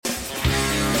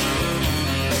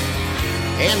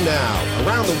And now,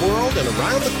 around the world and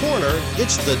around the corner,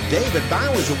 it's the David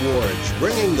Bowers Awards,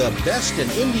 bringing the best in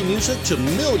indie music to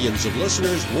millions of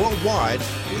listeners worldwide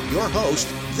with your host,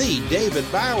 the David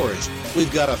Bowers.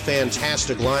 We've got a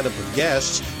fantastic lineup of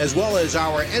guests, as well as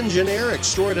our engineer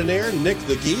extraordinaire, Nick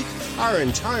the Geek, our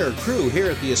entire crew here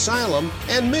at the Asylum,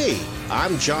 and me.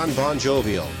 I'm John Bon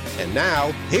Jovial. And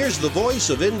now, here's the voice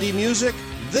of indie music,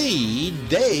 the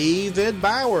David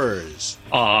Bowers.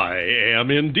 I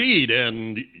am indeed,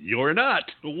 and you're not.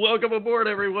 Welcome aboard,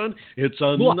 everyone. It's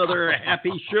another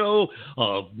happy show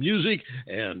of music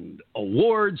and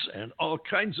awards and all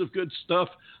kinds of good stuff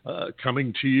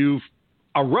coming to you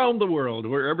around the world.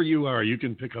 Wherever you are, you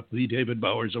can pick up the David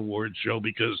Bowers Awards show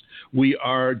because we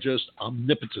are just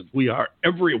omnipotent. We are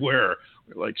everywhere.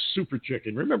 We're like Super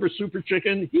Chicken. Remember Super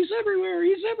Chicken? He's everywhere.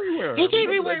 He's everywhere. He's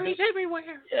everywhere. He's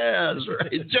everywhere. Yeah, that's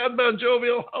right. John Bon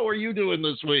Jovial, how are you doing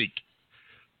this week?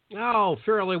 Oh,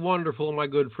 fairly wonderful, my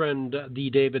good friend, the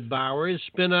David Bowers.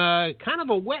 It's been a kind of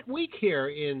a wet week here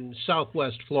in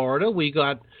Southwest Florida. We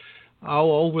got,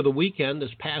 over the weekend,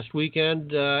 this past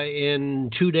weekend, in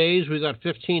 2 days, we got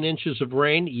 15 inches of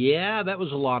rain. Yeah, that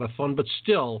was a lot of fun, but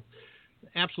still,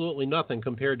 absolutely nothing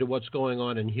compared to what's going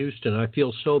on in Houston. I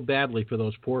feel so badly for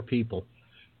those poor people.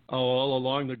 Oh, all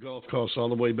along the Gulf Coast, all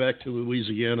the way back to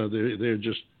Louisiana, they're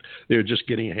just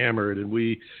getting hammered, and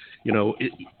we,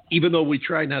 even though we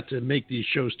try not to make these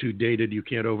shows too dated, you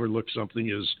can't overlook something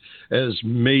as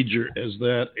major as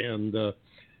that, and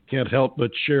can't help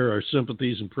but share our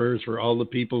sympathies and prayers for all the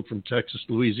people from Texas,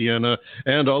 Louisiana,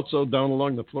 and also down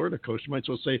along the Florida coast. You might as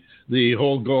well say the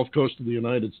whole Gulf Coast of the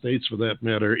United States, for that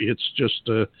matter. It's just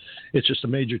a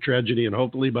major tragedy, and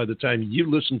hopefully by the time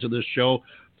you listen to this show,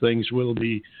 things will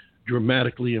be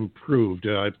dramatically improved.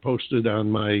 I've posted on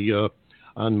my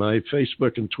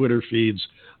Facebook and Twitter feeds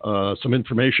some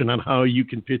information on how you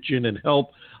can pitch in and help.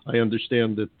 I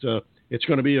understand that it's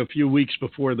going to be a few weeks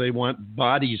before they want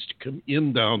bodies to come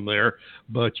in down there,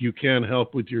 but you can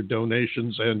help with your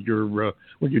donations and your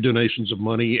donations of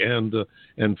money and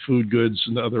food goods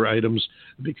and other items,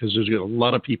 because there's a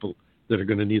lot of people that are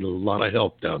going to need a lot of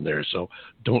help down there. So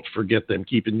don't forget them.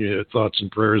 Keep in your thoughts and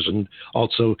prayers, and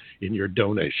also in your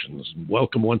donations.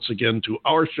 Welcome once again to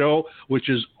our show, which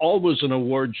is always an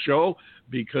award show,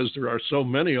 because there are so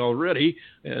many already,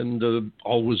 and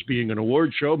always being an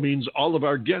award show means all of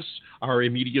our guests are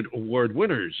immediate award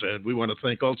winners. And we want to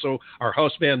thank also our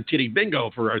house band Titty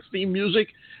Bingo for our theme music,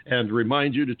 and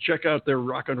remind you to check out their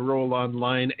rock and roll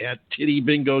online at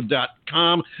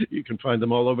tittybingo.com. You can find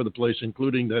them all over the place,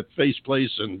 including that Face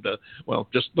Place, and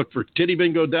just look for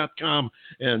tittybingo.com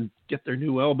and get their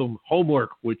new album,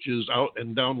 Homework, which is out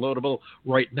and downloadable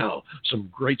right now. Some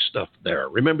great stuff there.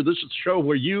 Remember, this is a show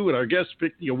where you and our guests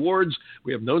pick the awards.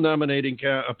 We have no nominating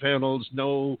panels,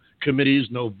 no committees,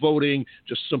 no voting,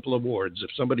 just simple awards.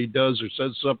 If somebody does or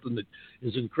says something that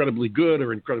is incredibly good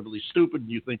or incredibly stupid and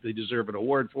you think they deserve an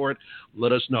award for it,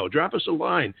 let us know. Drop us a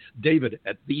line. David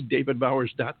at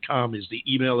TheDavidBowers.com is the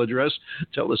email address.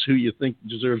 Tell us who you think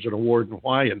deserves an award and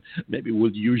why, and maybe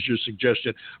we'll use your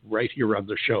suggestion right here on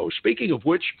the show. Speaking of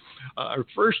which, our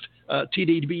first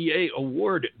TDBA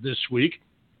award this week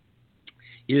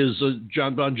is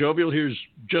John Bon Jovial. Here's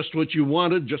just what you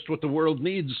wanted, just what the world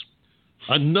needs.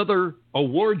 Another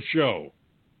award show.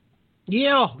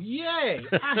 Yeah, yay!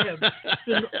 I have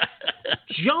been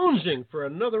jonesing for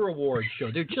another award show.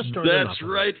 They're just aren't enough. That's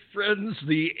right, friends.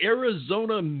 The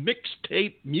Arizona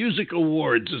Mixtape Music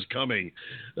Awards is coming.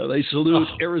 They salute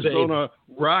Arizona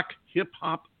rock,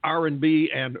 hip-hop, R&B,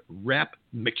 and rap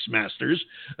mixmasters.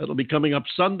 It'll be coming up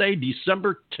Sunday,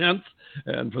 December 10th.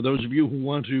 And for those of you who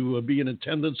want to be in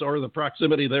attendance or the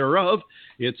proximity thereof,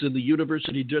 it's in the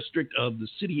University District of the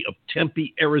city of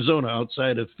Tempe, Arizona,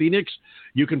 outside of Phoenix.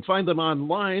 You can find them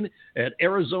online at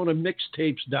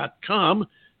ArizonaMixtapes.com.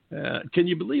 Can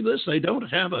you believe this? They don't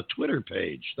have a Twitter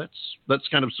page. That's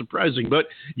kind of surprising, but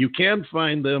you can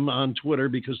find them on Twitter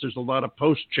because there's a lot of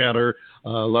post chatter, a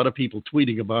lot of people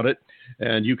tweeting about it.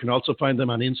 And you can also find them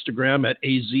on Instagram at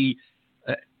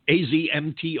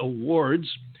AZMT Awards,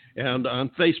 and on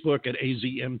Facebook at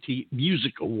AZMT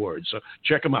Music Awards. So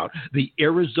check them out. The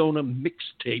Arizona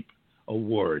Mixtape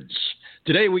Awards.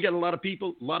 Today we got a lot of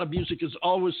people, a lot of music as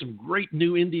always, some great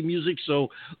new indie music, so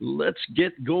let's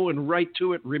get going right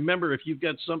to it. Remember, if you've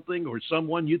got something or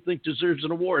someone you think deserves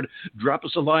an award, drop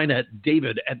us a line at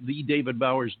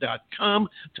david@thedavidbowers.com.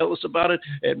 Tell us about it,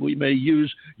 and we may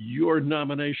use your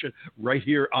nomination right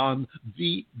here on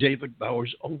the David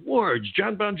Bowers Awards.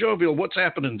 John Bon Jovial, what's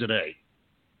happening today?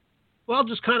 Well,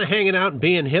 just kind of hanging out and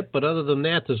being hip, but other than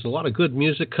that, there's a lot of good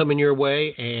music coming your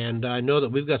way, and I know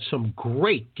that we've got some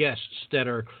great guests that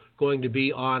are going to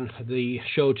be on the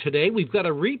show today. We've got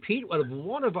a repeat of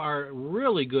one of our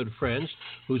really good friends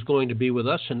who's going to be with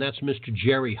us, and that's Mr.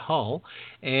 Jerry Hull.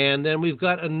 And then we've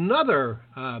got another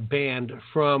band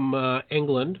from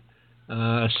England.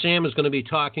 Sam is going to be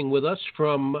talking with us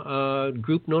from a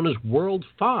group known as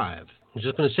World5. I was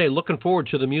just going to say, looking forward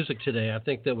to the music today. I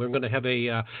think that we're going to have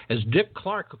as Dick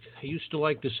Clark used to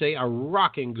like to say, a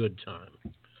rocking good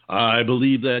time. I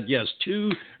believe that, yes.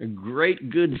 Two great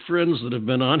good friends that have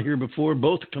been on here before,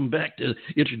 both come back to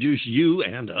introduce you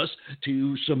and us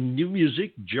to some new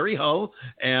music. Jerry Hull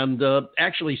and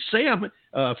actually Sam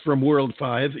from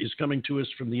World5 is coming to us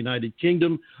from the United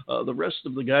Kingdom. The rest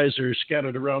of the guys are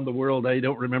scattered around the world. I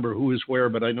don't remember who is where,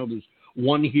 but I know there's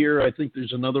one here. I think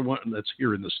there's another one that's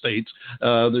here in the States.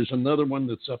 There's another one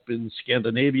that's up in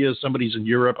Scandinavia. Somebody's in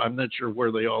Europe. I'm not sure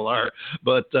where they all are.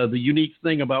 But the unique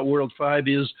thing about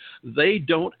World5 is they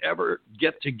don't ever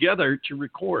get together to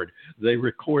record. They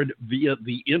record via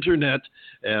the internet,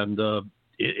 and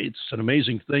it's an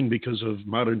amazing thing because of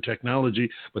modern technology,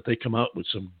 but they come out with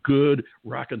some good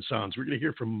rockin' sounds. We're going to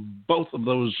hear from both of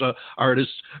those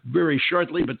artists very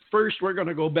shortly, but first we're going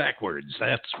to go backwards.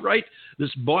 That's right.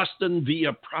 This Boston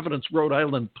via Providence, Rhode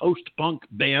Island post-punk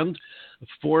band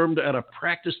formed at a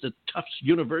practice at Tufts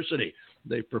University.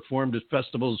 They performed at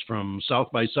festivals from South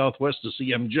by Southwest to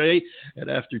CMJ, and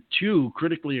after two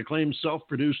critically acclaimed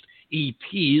self-produced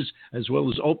EPs, as well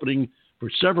as opening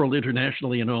for several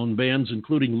internationally known bands,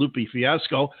 including Lupe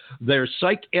Fiasco, their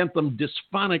psych anthem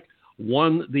Dysphonic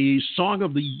won the Song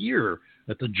of the Year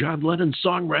at the John Lennon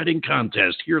Songwriting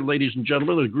Contest. Here, ladies and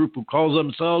gentlemen, a group who calls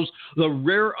themselves The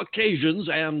Rare Occasions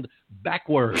and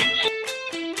Backwards.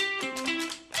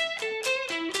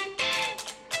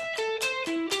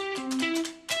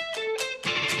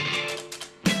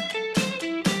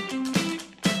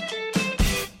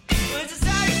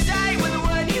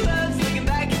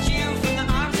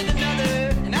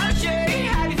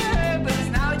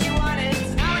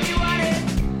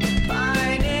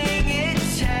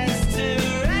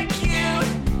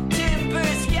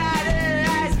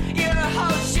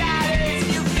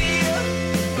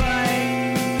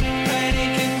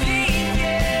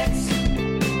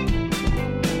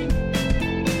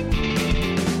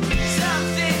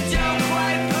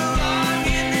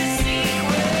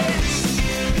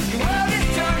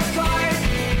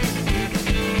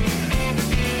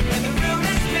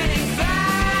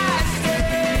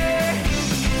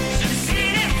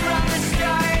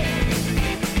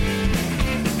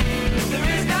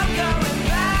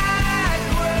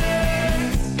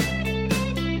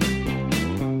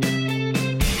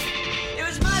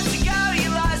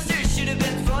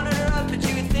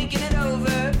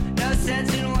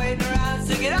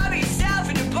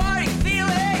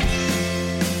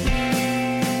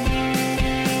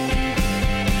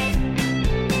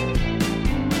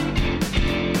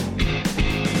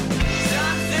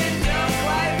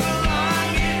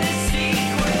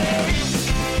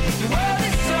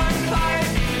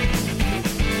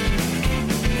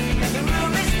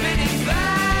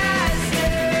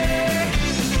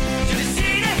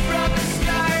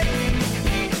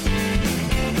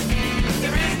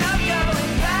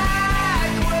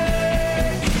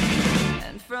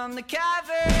 From the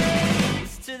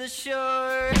caverns to the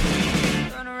shore,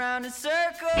 run around in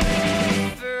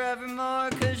circles forevermore,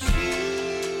 'cause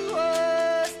you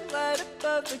was the light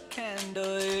above the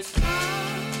candle. You're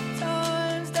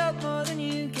sometimes doubt more than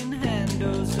you can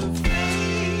handle, so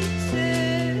face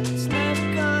it, it's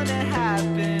never gonna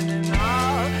happen. And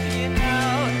all you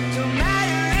know, no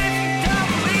matter if you don't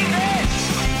believe it.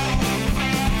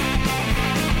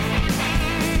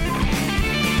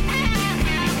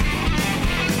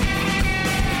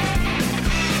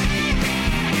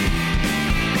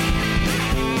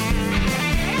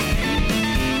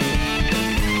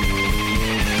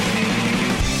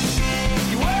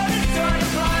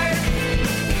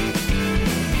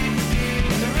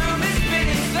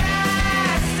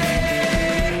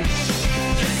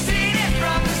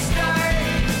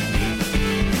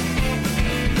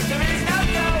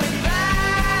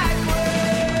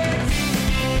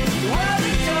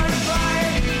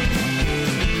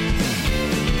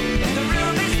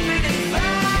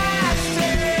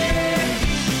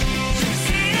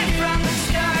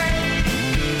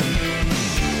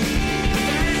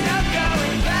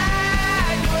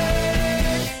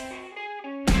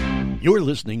 You're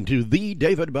listening to the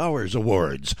David Bowers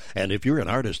Awards, and if you're an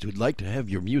artist who'd like to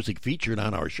have your music featured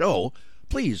on our show,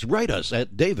 please write us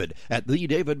at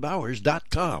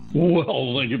david@TheDavidBowers.com.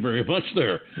 Well, thank you very much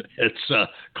there. It's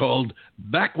called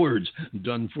Backwards,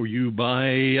 done for you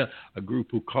by a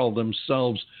group who call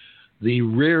themselves The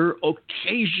Rare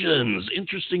Occasions.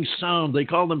 Interesting sound. They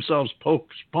call themselves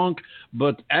post-punk,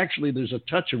 but actually there's a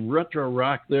touch of retro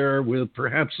rock there with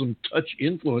perhaps some touch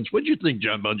influence. What do you think,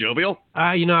 John Bon Jovial?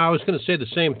 I was going to say the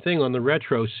same thing on the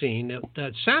retro scene.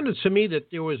 It sounded to me that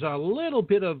there was a little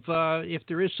bit of, if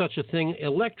there is such a thing,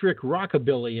 electric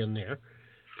rockabilly in there.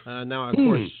 Now, of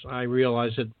course, I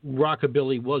realize that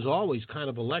rockabilly was always kind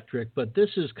of electric, but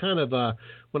this is kind of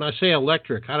when I say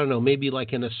electric, I don't know, maybe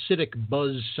like an acidic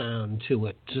buzz sound to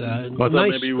it.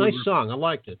 Nice song. I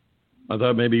liked it. I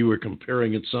thought maybe you were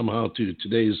comparing it somehow to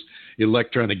today's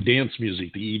electronic dance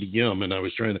music, the EDM, and I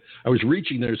was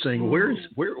reaching there saying, where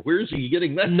is he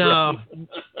getting that from?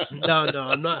 No,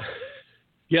 I'm not.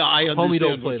 Yeah, I understand. Homie,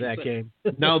 don't play that game.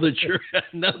 now that you're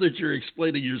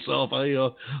explaining yourself,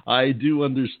 I do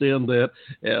understand that.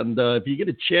 And if you get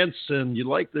a chance and you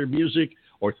like their music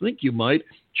or think you might,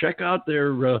 check out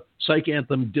their psych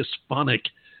anthem Dysphonic.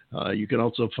 You can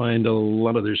also find a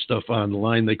lot of their stuff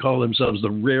online. They call themselves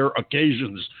The Rare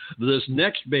Occasions. This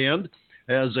next band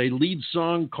has a lead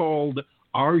song called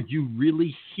Are You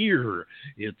Really Here?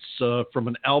 It's from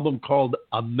an album called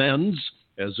Amends,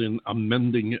 as in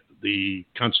amending the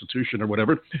Constitution or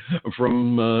whatever,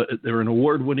 from they're an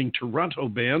award-winning Toronto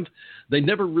band. They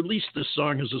never released this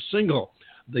song as a single.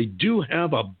 They do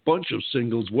have a bunch of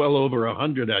singles, well over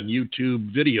 100 on YouTube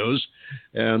videos,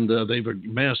 and they've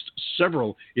amassed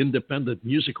several independent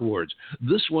music awards.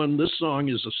 This song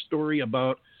is a story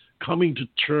about coming to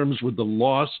terms with the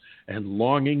loss and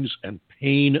longings and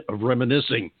pain of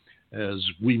reminiscing as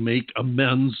we make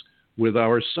amends with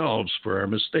ourselves for our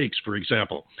mistakes, for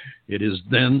example. It is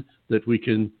then that we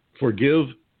can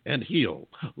forgive and heal.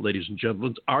 Ladies and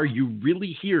gentlemen, Are You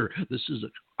Really Here? This is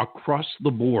across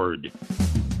the board.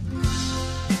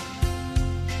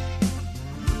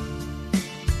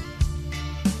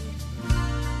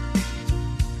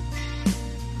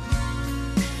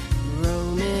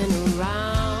 Roaming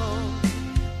around,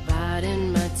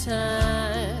 biding my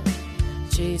time,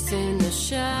 chasing the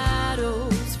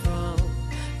shadows from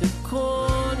the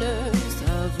corners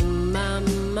of my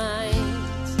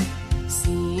mind,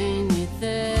 seeing you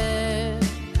there,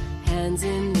 hands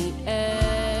in the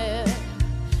air.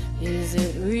 Is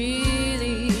it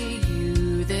really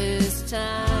you this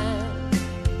time?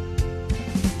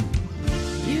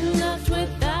 You left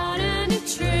without any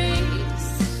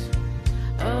trace,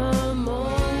 a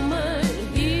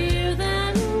moment here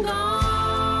then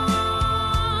gone,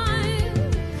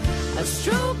 a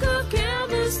stroke of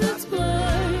canvas that's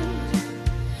blurred.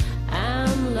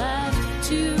 I'm left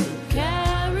to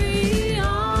carry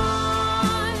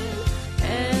on.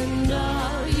 And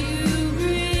are you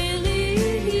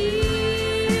really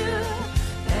here?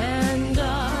 And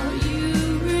are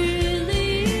you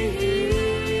really here?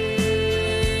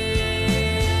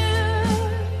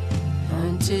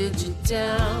 Hunted you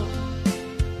down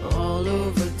all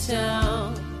over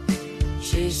town,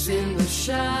 chasing the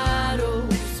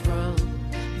shadows from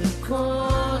the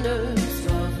corners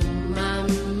of my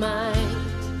mind.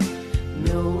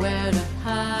 Nowhere to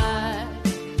hide,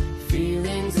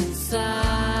 feelings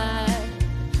inside.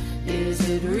 Is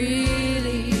it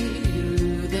really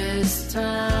you this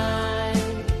time?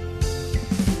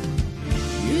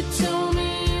 You told me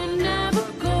you'd never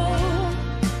go,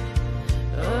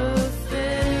 a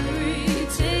fairy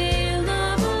tale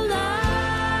of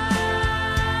lies,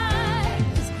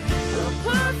 a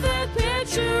perfect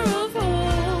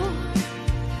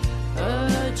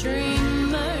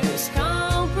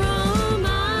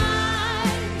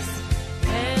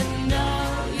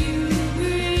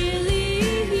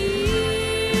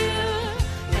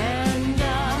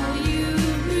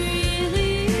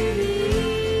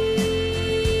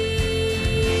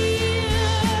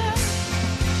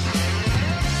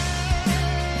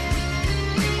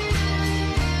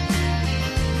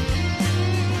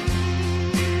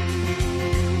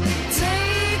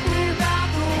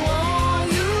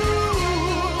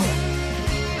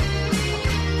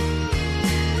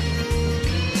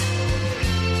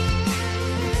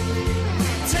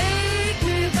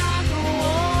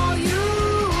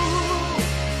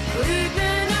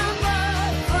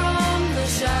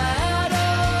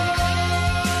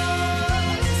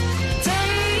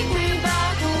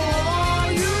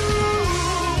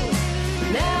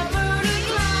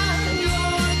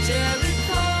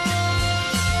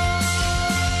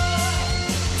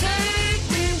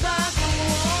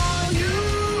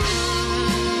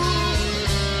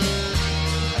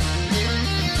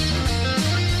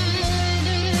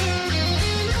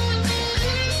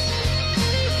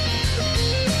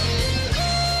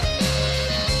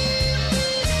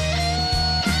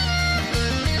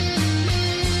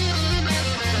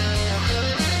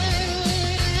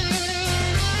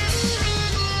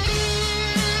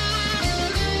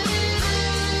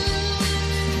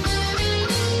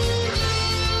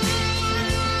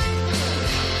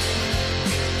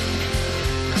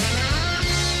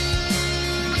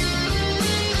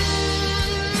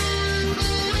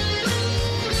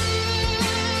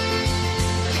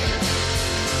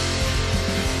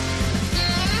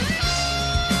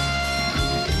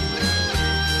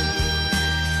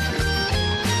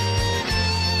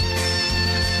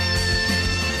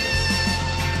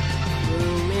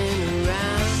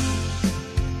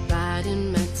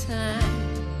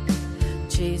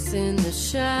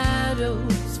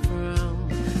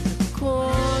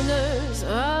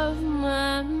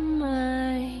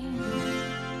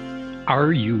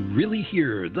Are you really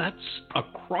here? That's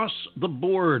across the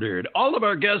board. All of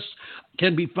our guests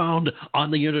can be found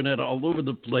on the internet all over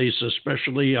the place,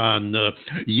 especially on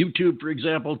YouTube, for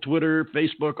example, Twitter,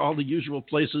 Facebook, all the usual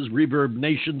places, Reverb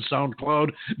Nation,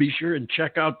 SoundCloud. Be sure and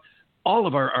check out all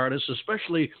of our artists,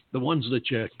 especially the ones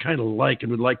that you kind of like and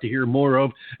would like to hear more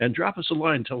of, and drop us a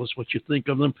line. Tell us what you think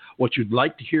of them, what you'd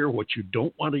like to hear, what you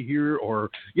don't want to hear, or,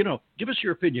 give us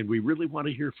your opinion. We really want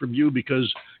to hear from you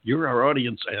because you're our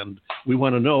audience, and we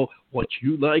want to know what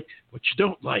you like, what you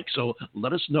don't like. So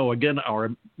let us know. Again,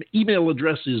 our email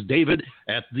address is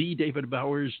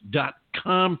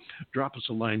david@TheDavidBowers.com. Drop us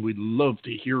a line. We'd love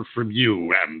to hear from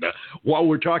you. And while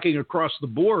we're talking across the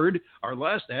board, our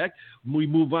last act, we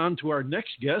move on to our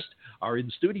next guest, our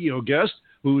in-studio guest,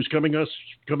 who's coming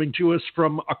to us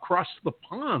from across the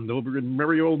pond over in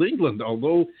merry old England.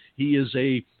 Although he is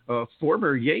a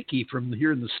former Yankee from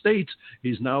here in the States,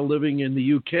 he's now living in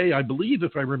the UK. I believe,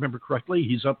 if I remember correctly,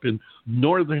 he's up in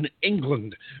northern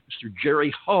England. Mr.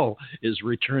 Jerry Hull is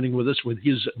returning with us with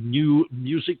his new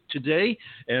music today,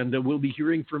 and we'll be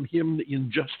hearing from him in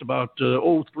just about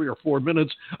 3 or 4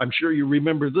 minutes. I'm sure you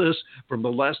remember this from the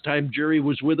last time Jerry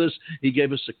was with us. He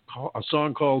gave us a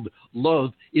song called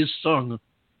Love is Sung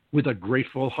with a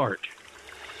Grateful Heart.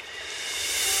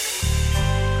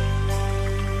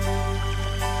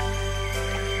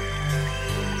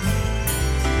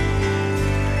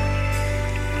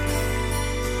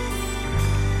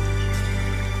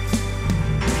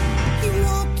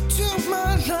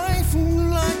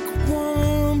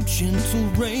 Gentle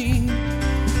rain,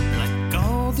 like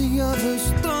all the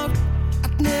others thought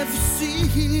I'd never see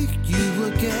you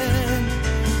again.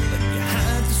 But you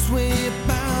had this way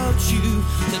about you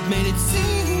that made it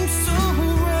seem so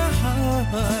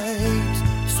right.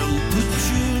 So put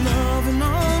your loving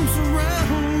arms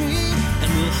around me and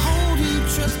we'll hold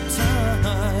each other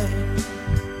tight.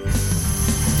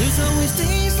 There's always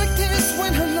days like this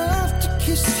when I love to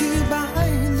kiss you by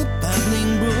the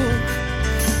babbling brook.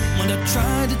 When I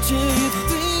try to tell you the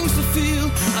things I feel,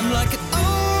 I'm like an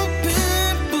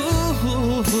open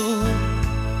book.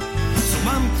 So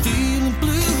I'm feeling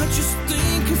blue, I just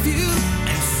think of you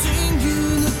and sing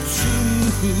you the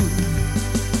truth.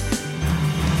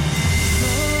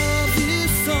 Love is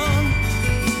sung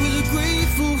with a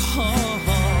grateful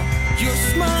heart. Your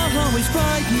smile always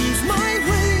brightens my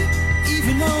way,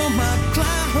 even on my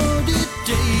cloudy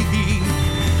day.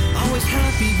 Always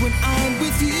happy when I'm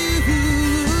with you.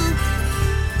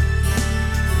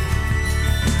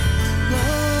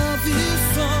 Love is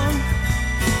sung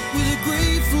with a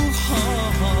grateful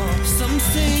heart. Some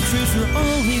say truths are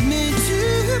only meant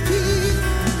to be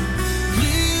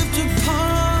lived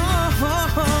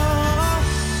apart.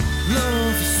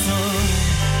 Love is sung.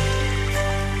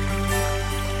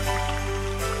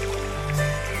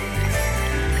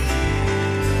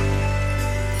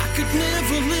 I could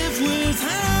never live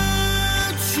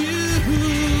without you.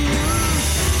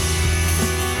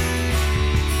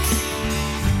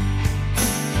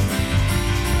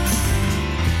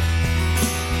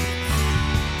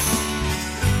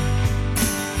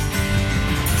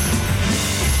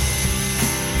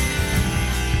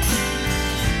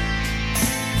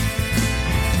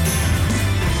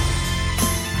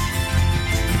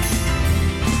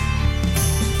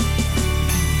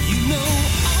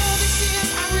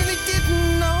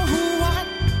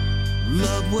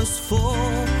 Was for.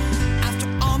 After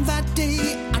on that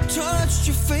day I touched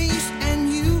your face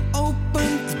and you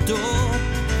opened the door.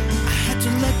 I had to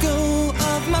let go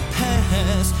of my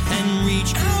past and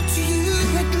reach out to you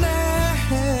at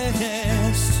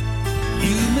last.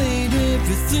 You made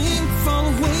everything fall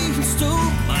away and stole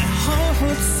my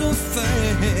heart so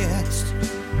fast.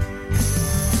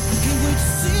 Can't wait to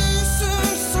see you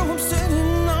soon, so I'm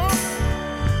setting off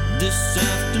this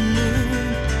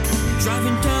afternoon,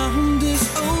 driving down this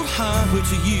old highway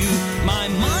to you. My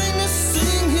mind is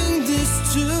singing this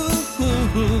too.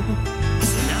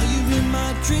 So now you're in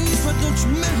my dreams, why don't you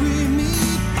marry me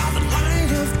by the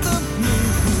light of the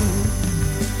moon?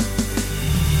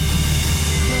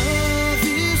 Love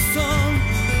is sung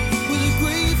with a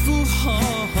grateful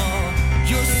heart.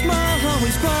 Your smile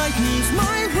always brightens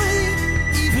my way,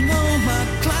 even on my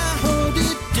cloudy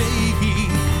day.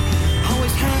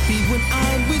 Always happy when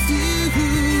I'm with you.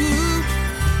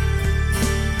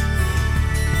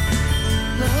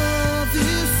 Love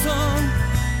is sung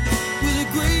with a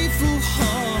grateful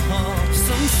heart.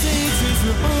 Some say truths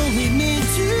were only meant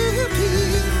to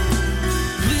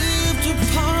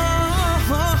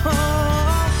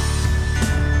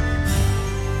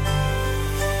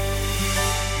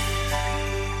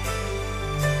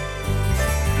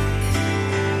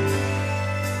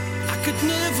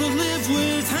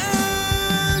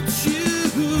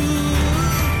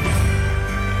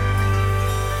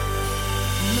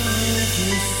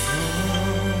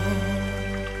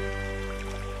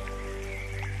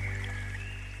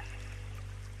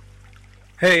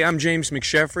Hey, I'm James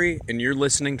McSheffrey, and you're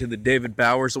listening to the David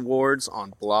Bowers Awards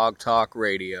on Blog Talk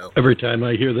Radio. Every time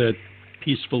I hear that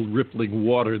peaceful rippling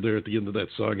water there at the end of that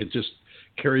song, it just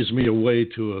carries me away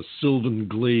to a sylvan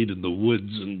glade in the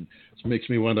woods, and it makes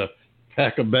me want to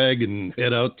pack a bag and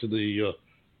head out to the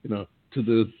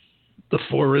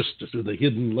forest, to the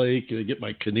hidden lake, and get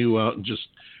my canoe out and just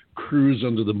cruise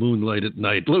under the moonlight at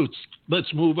night.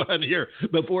 Let's move on here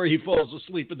before he falls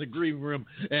asleep in the green room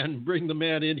and bring the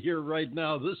man in here right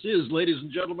now. This is, ladies and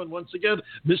gentlemen, once again,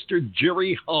 Mr.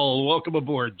 Jerry Hull. Welcome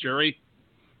aboard, Jerry.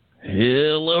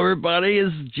 Hello, everybody.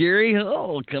 It's Jerry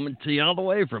Hull coming to you all the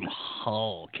way from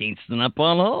Hull, Kingston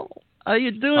upon Hull. How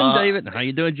you doing, David? How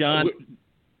you doing, John?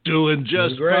 Doing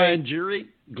just fine, Jerry.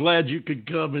 Glad you could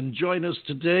come and join us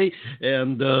today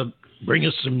and bring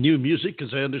us some new music,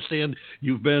 because I understand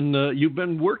you've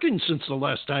been working since the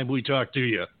last time we talked to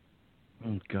you.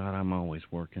 Oh God, I'm always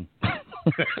working.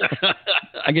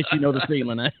 I guess you know the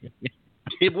feeling, eh?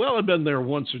 Well, I've been there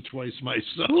once or twice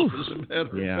myself, as a matter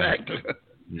of fact.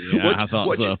 Yeah, I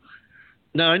thought so.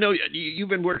 Now, I know you've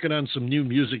been working on some new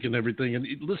music and everything, and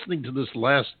listening to this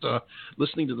last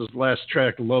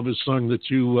track, "Love Is Sung,"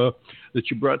 that you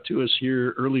brought to us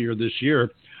here earlier this year.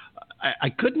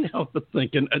 I couldn't help but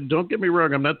think, and don't get me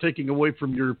wrong, I'm not taking away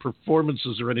from your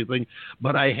performances or anything,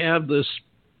 but I have this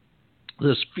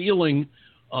feeling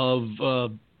of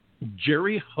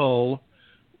Jerry Hull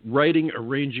writing,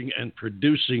 arranging, and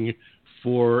producing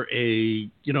for a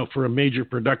major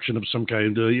production of some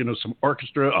kind, some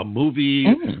orchestra, a movie,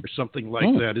 or something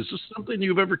like that. Is this something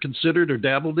you've ever considered or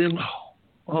dabbled in?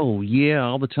 Oh yeah,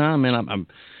 all the time, man. I'm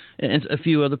and a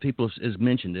few other people has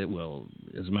mentioned it. Well,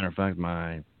 as a matter of fact,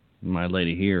 my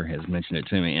lady here has mentioned it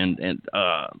to me, and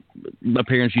my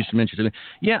parents used to mention it to me.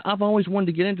 Yeah, I've always wanted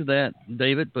to get into that,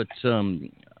 David, but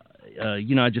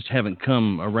I just haven't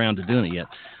come around to doing it yet.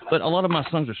 But a lot of my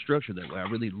songs are structured that way. I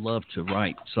really love to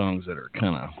write songs that are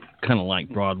kind of like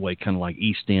Broadway, kind of like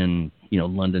East End,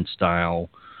 London style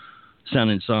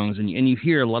sounding songs, and you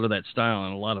hear a lot of that style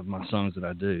in a lot of my songs that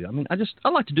I do. I mean, I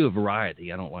like to do a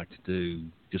variety. I don't like to do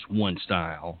just one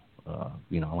style. I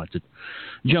like to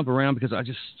jump around because that's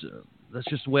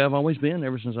just the way I've always been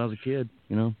ever since I was a kid.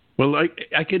 Well,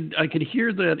 I could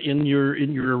hear that in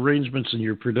your arrangements and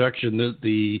your production,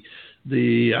 that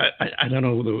I don't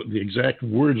know the exact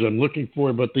words I'm looking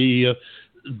for, but the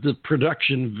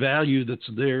production value that's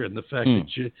there, and the fact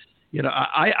that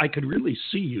I could really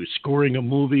see you scoring a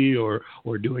movie or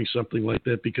doing something like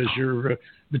that, because you're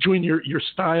between your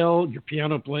style, your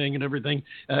piano playing, and everything.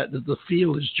 The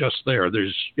feel is just there.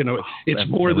 There's it's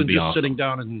more than just awesome. Sitting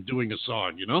down and doing a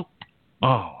song.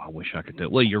 Oh, I wish I could do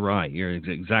it. Well, you're right. You're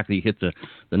exactly hit the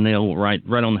nail right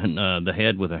on the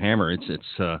head with a hammer.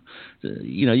 It's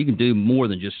you can do more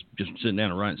than just sitting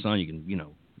down and write a song. You can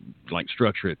like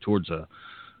structure it towards a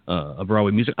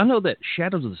Broadway music. I know that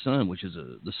Shadows of the Sun, which is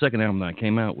the second album that I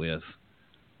came out with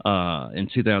in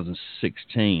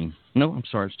 2016. No, I'm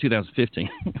sorry, it's 2015.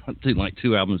 I do like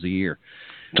 2 albums a year.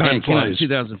 Time came out flies. in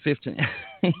 2015.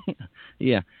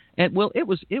 Yeah, and well, it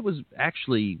was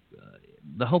actually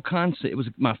the whole concept. It was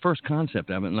my first concept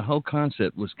album, and the whole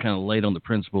concept was kind of laid on the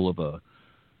principle of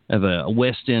a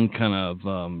West End kind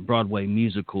of Broadway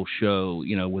musical show,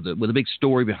 with a big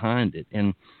story behind it,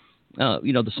 and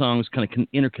the songs kind of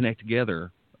interconnect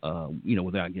together,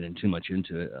 without getting too much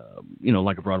into it,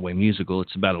 like a Broadway musical.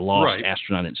 It's about a lost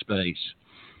astronaut in space.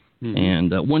 Mm-hmm.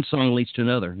 And one song leads to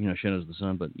another, Shadows of the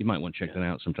Sun, but you might want to check that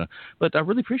out sometime. But I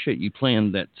really appreciate you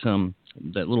playing that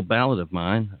little ballad of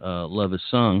mine, Love Is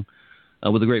Sung,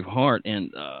 with a grateful heart.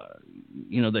 And,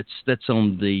 that's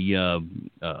on the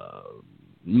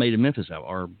Made in Memphis album.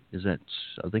 Or is that,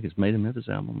 I think it's Made in Memphis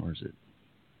album, or is it?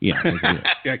 Yeah.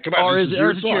 Yeah, come on. Or is it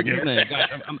your name?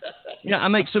 I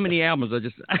make so many albums.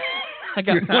 I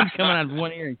got one coming out of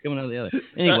one ear and coming out of the other.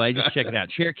 Anyway, just check it out.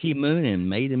 Cherokee Moon and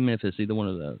Made in Memphis, either one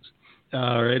of those.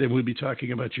 All right, and we'll be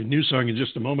talking about your new song in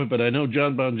just a moment, but I know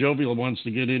John Bon Jovial wants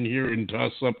to get in here and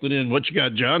toss something in. What you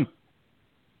got, John?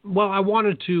 Well, I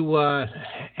wanted to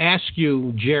ask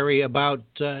you, Jerry, about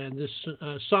this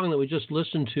song that we just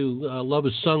listened to, Love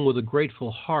Is Sung with a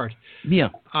Grateful Heart. Yeah.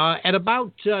 At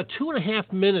about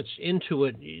 2.5 minutes into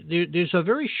it, there's a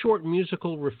very short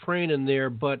musical refrain in there,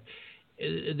 but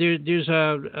there's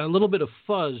a little bit of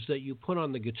fuzz that you put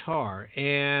on the guitar,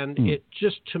 and it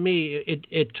just, to me,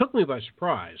 it took me by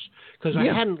surprise, because I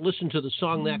hadn't listened to the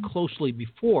song that closely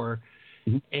before.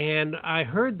 Mm-hmm. And I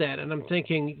heard that, and I'm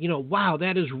thinking, wow,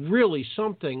 that is really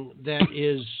something that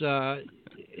is,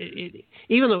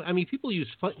 even though, people use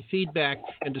feedback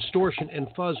and distortion and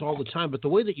fuzz all the time, but the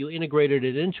way that you integrated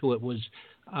it into it was,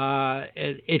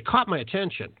 it caught my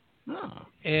attention. Oh.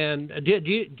 And do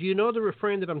you know the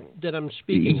refrain that I'm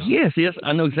speaking of? Yes,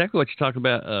 I know exactly what you're talking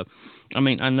about.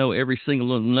 I know every single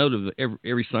little note of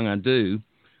every song I do,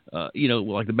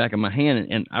 like the back of my hand,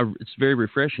 and it's very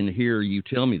refreshing to hear you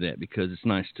tell me that, because it's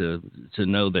nice to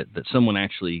know that someone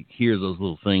actually hears those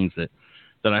little things that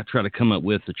I try to come up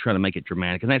with to try to make it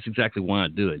dramatic. And that's exactly why I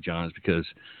do it, John, is because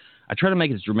I try to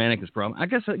make it as dramatic as possible. I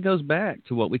guess that goes back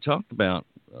to what we talked about,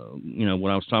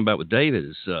 what I was talking about with David,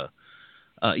 is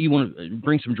you want to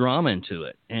bring some drama into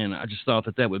it. And I just thought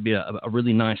that would be a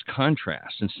really nice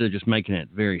contrast, instead of just making it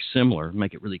very similar,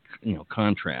 make it really,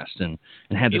 contrast and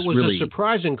have this really... It was a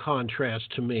surprising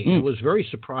contrast to me. It was very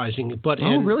surprising. But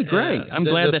really great. I'm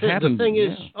glad that happened. The thing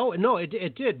is,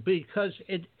 it did, because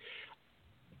it...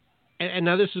 And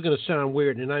now this is going to sound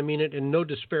weird, and I mean it in no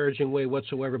disparaging way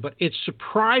whatsoever, but it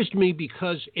surprised me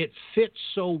because it fits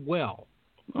so well.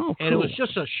 Oh, cool. And it was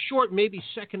just a short, maybe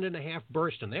second and a half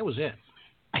burst, and that was it.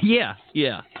 Yeah.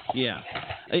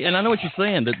 And I know what you're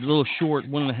saying, that little short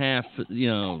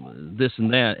 1.5, this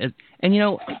and that. And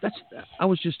I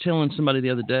was just telling somebody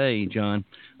the other day, John,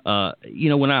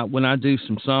 when I do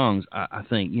some songs, I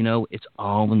think, it's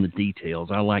all in the details.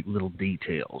 I like little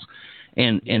details.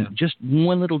 And just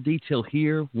one little detail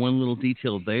here, one little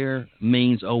detail there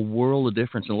means a world of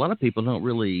difference. And a lot of people don't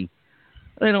really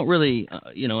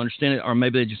understand it, or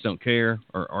maybe they just don't care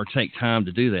or take time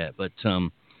to do that. But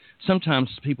sometimes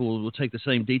people will take the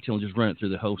same detail and just run it through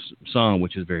the whole song,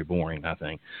 which is very boring, I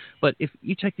think. But if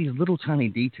you take these little tiny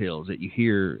details that you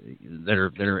hear that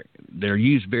are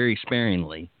used very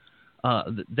sparingly,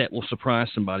 that will surprise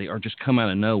somebody or just come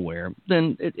out of nowhere,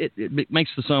 then it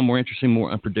makes the song more interesting,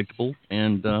 more unpredictable,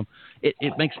 and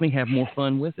it makes me have more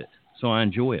fun with it. So I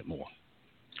enjoy it more.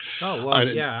 Oh, well,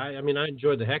 I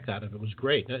enjoyed the heck out of it. It was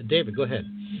great. David, go ahead.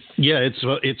 Yeah,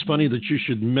 it's funny that you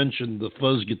should mention the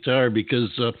fuzz guitar, because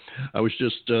I was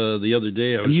just the other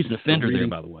day... I'm using a Fender there,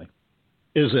 by the way.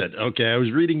 Is it? Okay. I was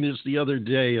reading this the other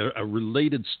day, a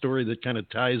related story that kind of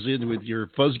ties in with your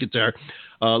fuzz guitar.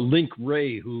 Link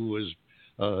Ray, who was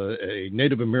a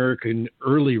Native American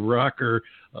early rocker,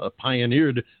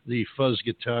 pioneered the fuzz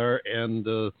guitar, and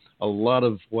a lot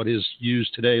of what is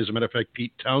used today. As a matter of fact,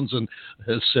 Pete Townsend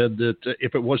has said that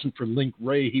if it wasn't for Link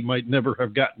Ray, he might never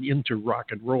have gotten into rock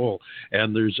and roll.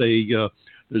 And there's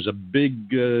a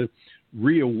big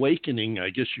reawakening, I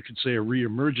guess you could say, a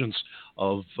reemergence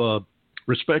of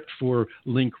respect for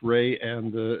Link Ray,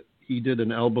 and he did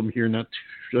an album here not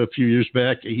a few years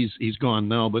back. He's gone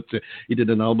now, but he did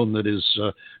an album that is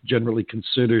generally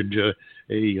considered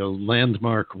a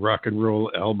landmark rock and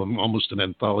roll album, almost an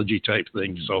anthology type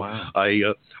thing. So wow.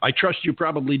 I trust you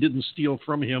probably didn't steal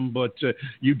from him, but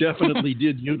you definitely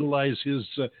did utilize his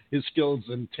skills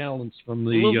and talents from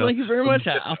the. Well, thank you very much.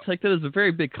 I'll take that as a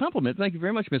very big compliment. Thank you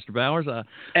very much, Mr. Bowers.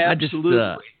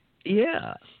 Absolutely.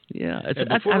 Yeah. I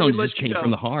don't just came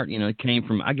from the heart. It came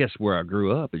from, I guess, where I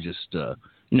grew up. It's just,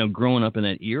 growing up in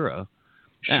that era.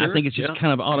 Sure, I think it's just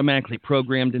kind of automatically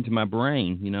programmed into my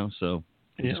brain, so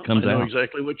it just comes out. I know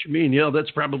exactly what you mean. Yeah,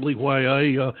 that's probably why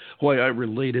I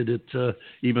related it,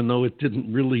 even though it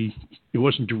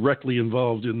wasn't directly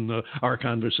involved in our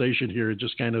conversation here. It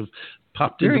just kind of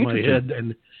popped into my head.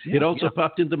 And it also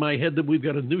popped into my head that we've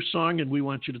got a new song, and we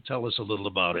want you to tell us a little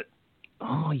about it.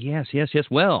 Oh, yes.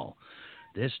 Well,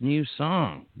 this new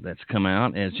song that's come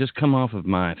out has just come off of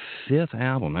my 5th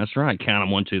album. That's right. Count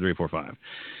them 1, 2, 3, 4, 5.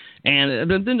 And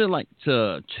then they're like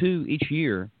 2 each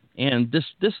year. And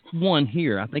this one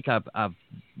here, I think I've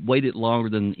waited longer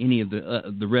than any of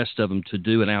the rest of them to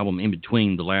do an album in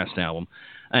between the last album.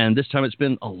 And this time it's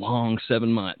been a long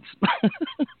 7 months. This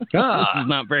is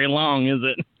not very long, is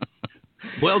it?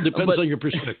 Well, depends on your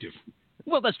perspective.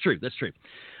 Well, that's true.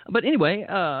 But anyway,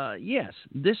 yes,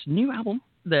 this new album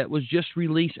that was just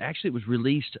released, actually it was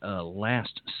released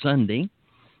last Sunday,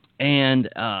 and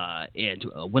it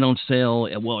went on sale.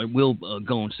 Well, it will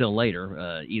go on sale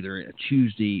later, either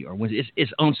Tuesday or Wednesday.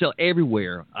 It's on sale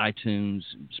everywhere, iTunes,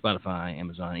 Spotify,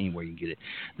 Amazon, anywhere you get it.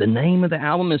 The name of the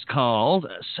album is called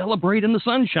Celebrate in the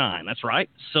Sunshine. That's right,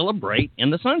 Celebrate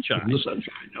in the Sunshine. In the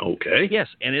Sunshine, okay. Yes,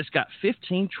 and it's got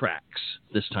 15 tracks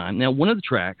this time. Now, one of the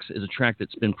tracks is a track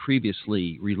that's been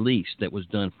previously released that was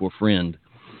done for a friend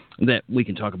that we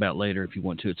can talk about later if you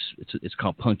want to. It's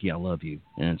called Punky, I Love You,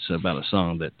 and it's about a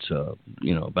song that's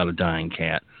about a dying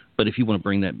cat. But if you want to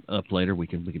bring that up later, we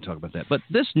can talk about that. But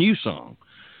this new song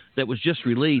that was just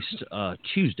released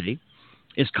Tuesday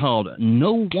is called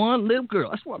No One Little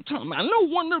Girl. That's what I'm talking about. No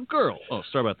One Little Girl. Oh,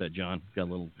 sorry about that, John. Got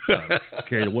a little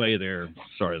carried away there.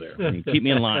 Sorry there. Keep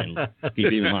me in line. Keep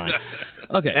me in line.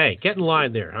 Okay. Hey, get in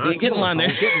line there, huh? Get in line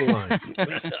there. Get in line.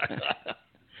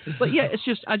 But yeah,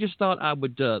 I just thought I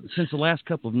would, since the last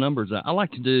couple of numbers, I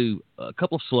like to do a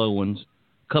couple of slow ones,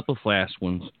 a couple of fast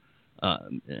ones,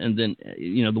 and then,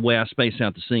 the way I space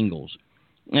out the singles.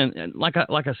 And like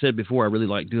I said before, I really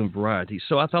like doing variety.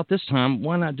 So I thought this time,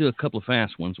 why not do a couple of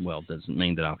fast ones? Well, it doesn't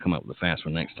mean that I'll come up with a fast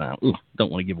one next time. Ooh, don't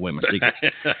want to give away my secret.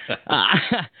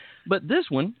 But this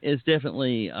one is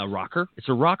definitely a rocker. It's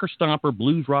a rocker stomper,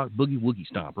 blues rock, boogie woogie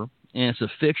stomper. And it's a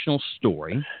fictional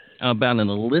story about an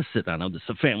illicit, I know this is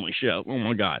a family show. Oh,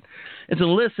 my God. It's an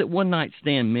illicit one-night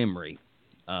stand memory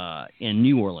in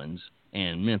New Orleans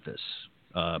and Memphis.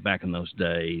 Back in those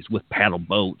days, with paddle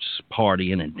boats,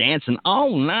 partying and dancing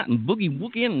all night and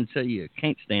boogie-woogieing until you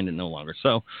can't stand it no longer.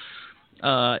 So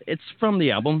it's from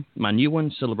the album, my new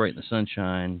one, Celebrating the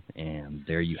Sunshine, and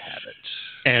there you have it.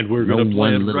 And we're going to play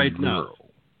it right girl. now.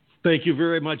 Thank you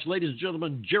very much, ladies and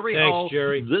gentlemen. Jerry Thanks, Hall.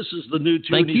 Jerry. This is the new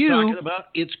tune he's talking about.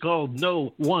 It's called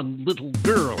No One Little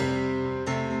Girl.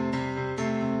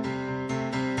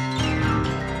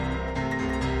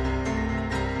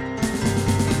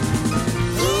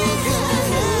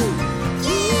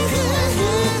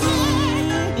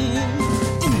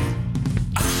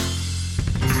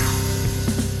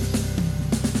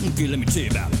 Okay, let me tell you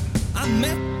about it. I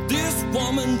met this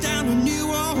woman down in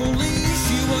New Orleans.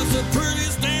 She was the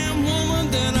prettiest damn woman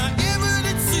that I ever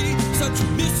did see. Such a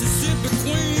Mississippi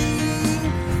queen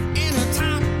in her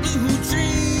top blue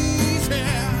jeans,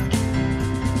 yeah.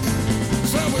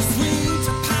 So we swing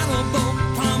to paddle boat,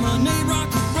 promenade, rock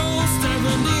and roll,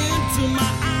 staring into my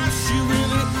eyes. She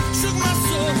really shook my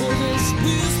soul. And she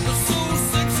whispered so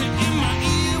sexy in my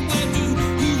ear, where do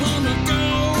you wanna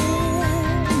go?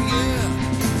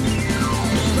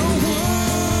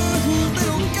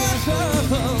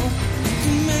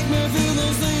 Can make me feel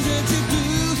those things that you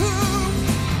do.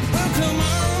 Well, come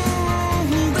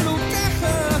on, little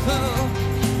girl.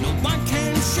 No one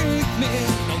can shake me.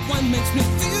 No one makes me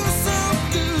feel so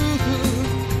good.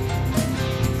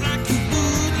 Like you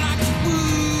would, like you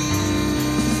would.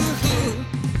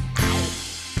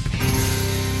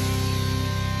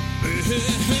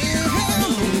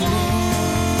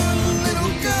 One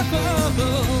little girl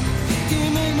can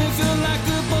make me feel like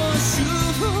a boy should.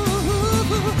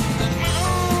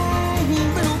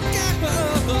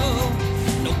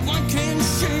 No one can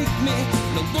shake me.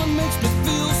 No one makes me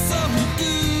feel so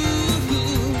good.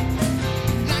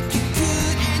 Like you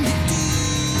could and you do.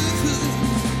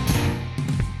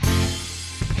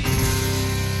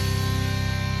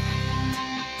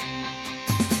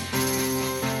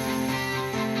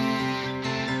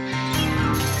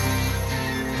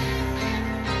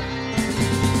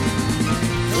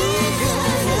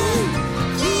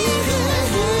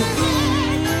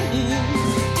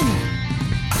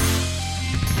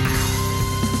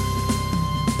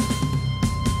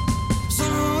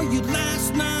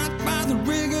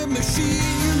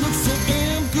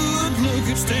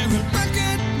 Staring back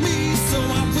at me, so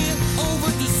I went over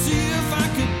to see if I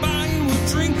could buy you a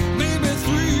drink, maybe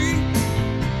 3.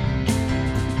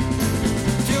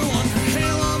 You're one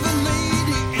hell of a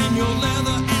lady, and your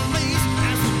leather and lace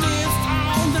as we danced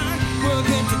all night,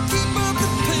 working to keep up the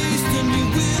pace. Then you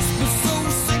whisper so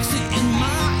sexy in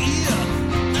my ear,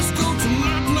 let's go to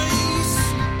my place.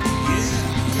 Yeah.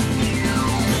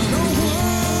 No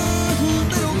one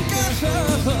little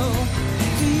girl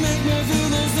can make me feel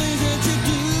those things that you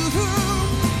do.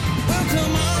 Well,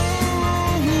 come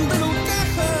on, little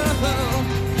girl.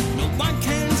 No one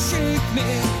can shake me.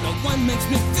 No one makes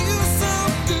me feel so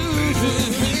good.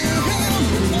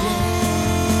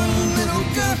 One little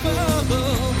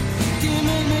girl can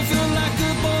make me feel like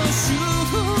a boy should.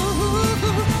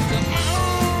 Come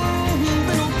on,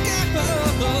 little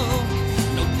girl.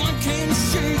 No one can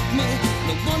shake me.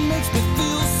 No one makes me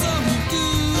feel so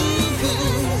good.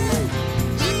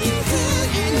 Like you could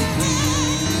and you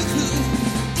do.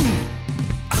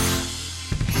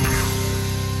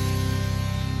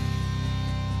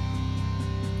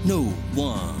 No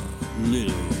one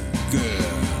little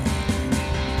girl.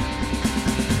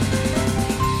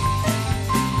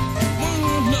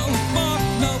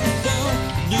 No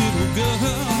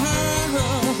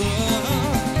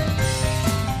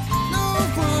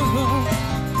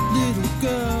little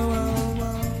girl.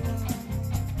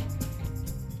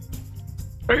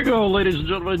 There you go, ladies and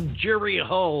gentlemen. Jerry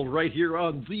Hall right here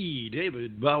on the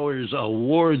David Bowers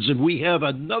Awards. And we have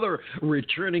another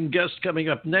returning guest coming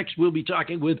up next. We'll be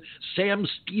talking with Sam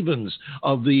Stevens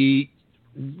of the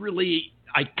really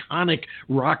iconic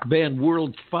rock band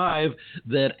World5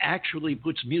 that actually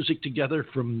puts music together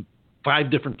from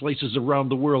 5 different places around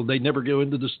the world. They never go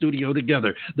into the studio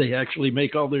together. They actually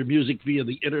make all their music via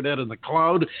the internet and the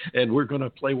cloud, and we're going to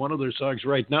play one of their songs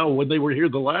right now. When they were here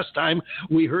the last time,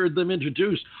 we heard them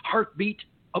introduce Heartbeat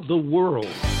of the World.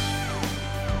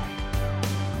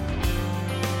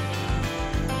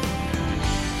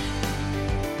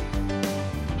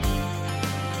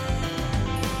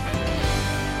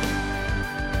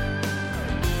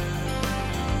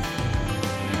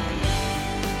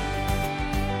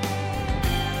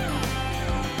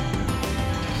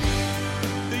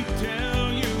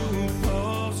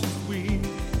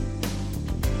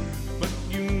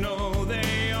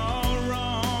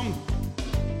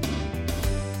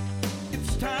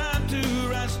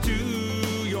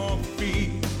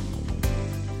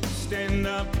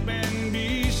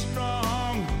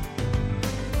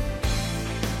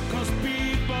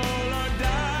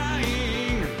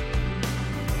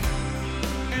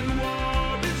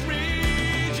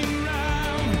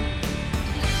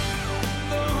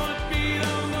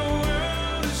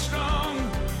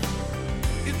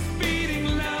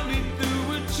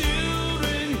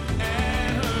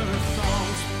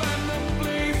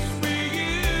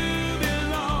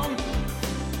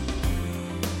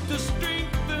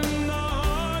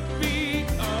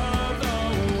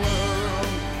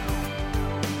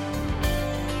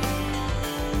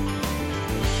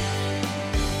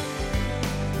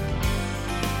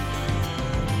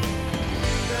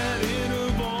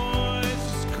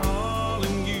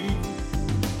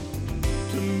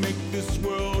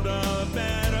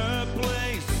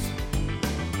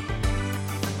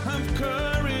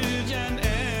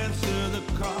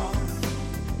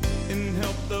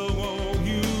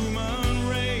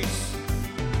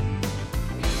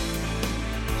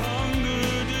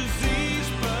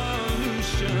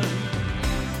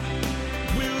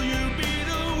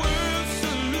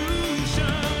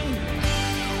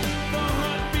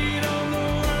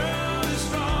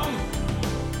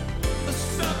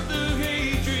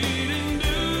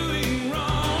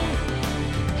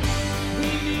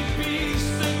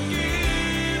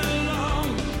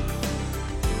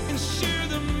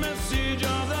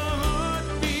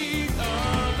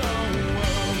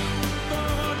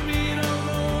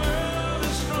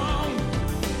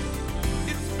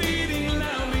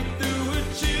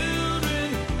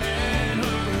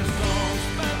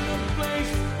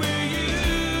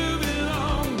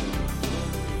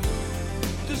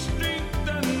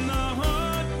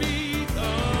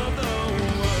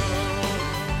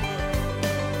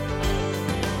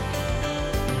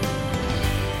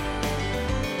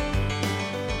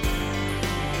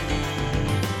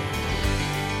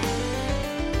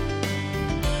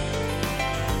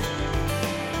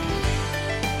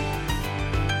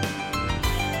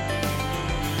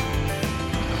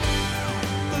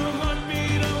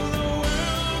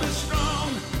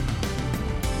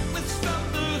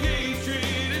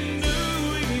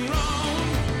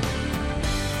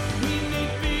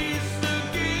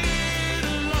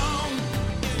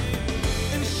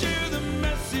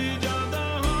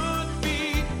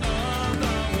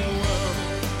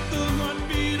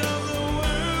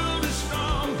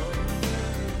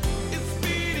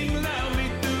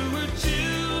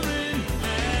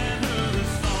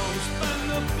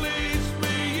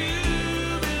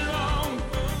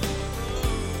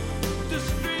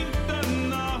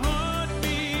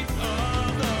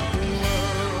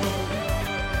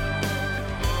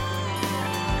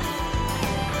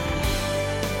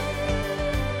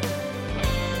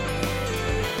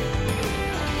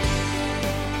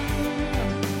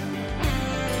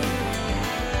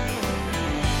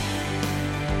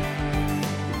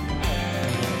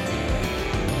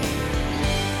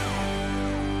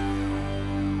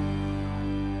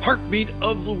 Heartbeat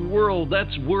of the World.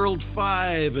 That's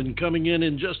World5. And coming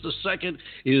in just a second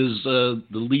is the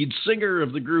lead singer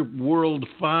of the group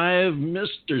World5,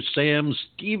 Mr. Sam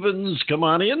Stevens. Come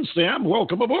on in, Sam.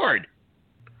 Welcome aboard.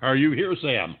 Are you here,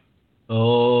 Sam?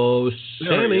 Oh,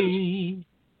 Sammy.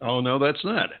 Oh, no, that's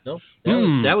not. No,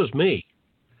 that was me.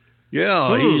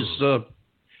 Yeah,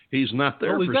 he's not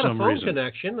there for some reason. We've got a phone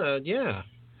connection. Yeah.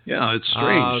 Yeah, it's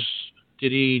strange.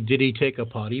 Did he take a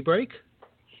potty break?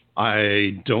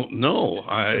 I don't know.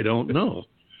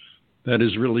 That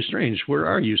is really strange. Where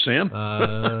are you, Sam?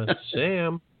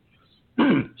 Sam?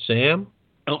 Sam?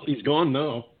 Oh, he's gone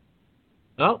now.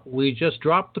 Oh, we just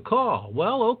dropped the call.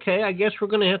 Well, okay, I guess we're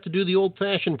going to have to do the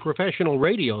old-fashioned professional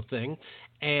radio thing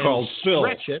and called Phil.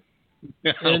 Stretch it.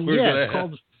 And it's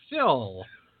called Phil.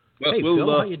 Well, hey,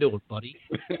 Phil, how you doing, buddy?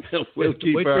 We'll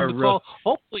keep wait for him to call.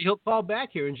 Hopefully, he'll call back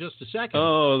here in just a second.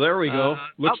 Oh, there we go.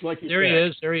 Looks like there he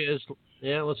is. There he is.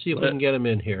 Yeah, let's see if we can get him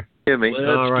in here. Hear me?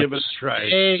 Let's give it a try.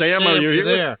 Hey, Sam, are you here?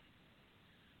 there?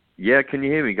 Yeah, can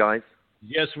you hear me, guys?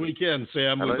 Yes, we can,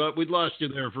 Sam. We Hello? thought we'd lost you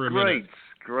there for a minute.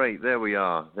 Great. There we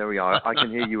are. I can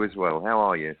hear you as well. How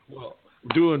are you? Well,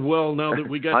 doing well now that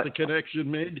we got the connection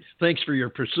made. Thanks for your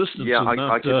persistence. Yeah,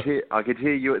 I could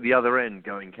hear you at the other end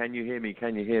going, "Can you hear me?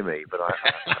 Can you hear me?" But I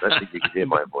don't think you could hear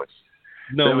my voice.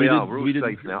 No, there we are. didn't. We're all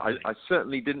safe now. I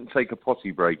certainly didn't take a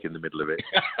potty break in the middle of it.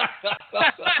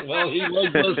 Well, he was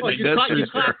listening. You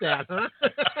caught that, huh?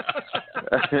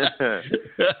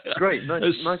 Great.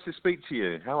 Nice to speak to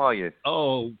you. How are you?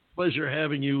 Oh, pleasure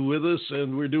having you with us,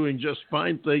 and we're doing just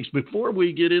fine, thanks. Before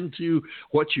we get into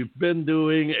what you've been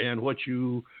doing and what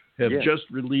you have just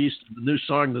released, the new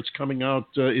song that's coming out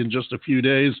in just a few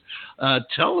days,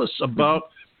 tell us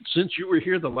about, since you were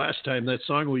here the last time, that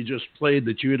song we just played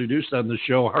that you introduced on the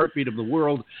show, Heartbeat of the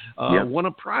World, won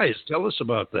a prize. Tell us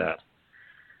about that.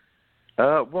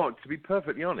 Well, to be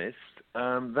perfectly honest,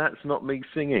 that's not me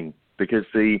singing, because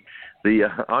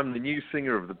I'm the new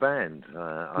singer of the band.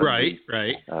 Right.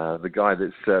 The guy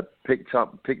that's picked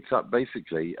up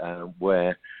basically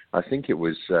where I think it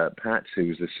was Pat who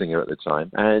was the singer at the time,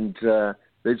 and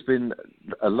there's been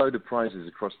a load of prizes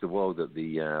across the world that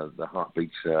the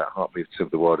Heartbeats of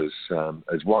the World has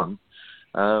won.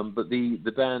 But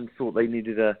the band thought they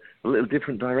needed a little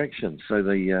different direction, so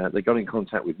they got in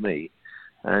contact with me,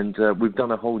 and we've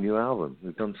done a whole new album.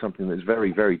 We've done something that's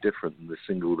very, very different than the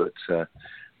single that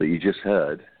you just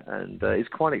heard, and it's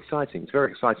quite exciting. It's very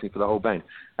exciting for the whole band.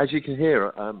 As you can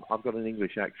hear, I've got an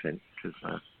English accent because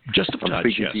I'm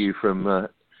speaking to you from.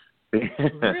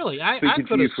 Really, I speaking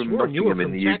could to you have from sworn you were Nottingham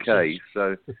from in the Texas. UK,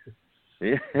 so.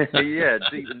 Yeah,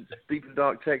 deep and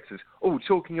dark Texas. Oh,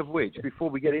 talking of which, before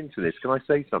we get into this, can I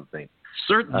say something?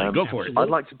 Certainly, go for it. I'd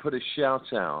like to put a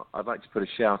shout out.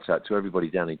 To everybody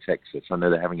down in Texas. I know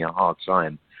they're having a hard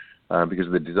time because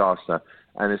of the disaster,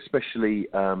 and especially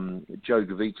Joe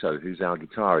Gavito, who's our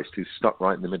guitarist, who's stuck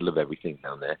right in the middle of everything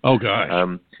down there. Oh gosh.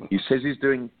 He says he's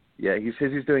doing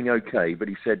okay, but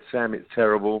he said, "Sam, it's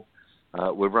terrible.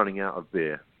 We're running out of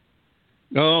beer."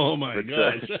 Oh my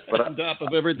gosh! But on top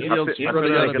of everything I else, think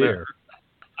running out of beer.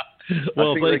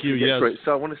 Well, thank you. Yes.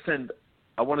 So I want to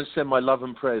send my love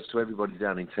and prayers to everybody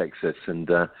down in Texas, and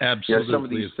absolutely. Some of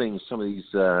these things, some of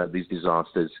these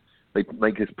disasters, they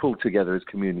make us pull together as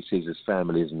communities, as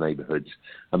families, and neighborhoods,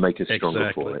 and make us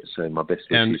stronger for it. So my best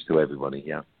wishes to everybody.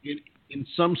 Yeah. In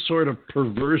some sort of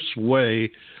perverse way,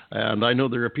 and I know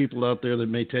there are people out there that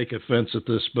may take offense at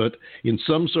this, but in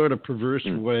some sort of perverse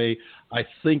way, I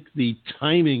think the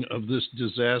timing of this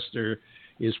disaster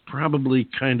is probably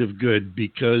kind of good,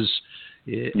 because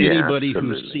anybody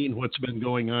who's seen what's been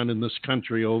going on in this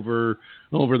country over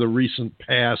the recent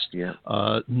past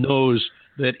knows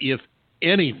that if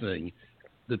anything,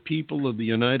 the people of the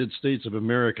United States of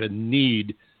America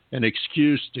need an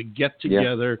excuse to get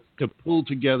together, to pull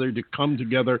together, to come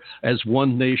together as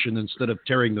one nation instead of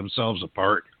tearing themselves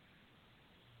apart.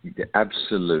 Yeah,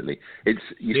 absolutely. It's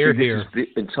here.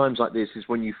 In times like this is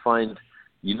when you find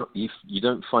you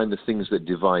don't find the things that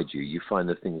divide you. You find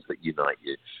the things that unite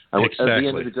you. And exactly. At the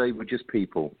end of the day, we're just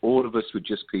people. All of us were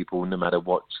just people, no matter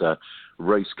what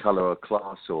race, color, or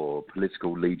class, or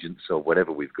political allegiance, or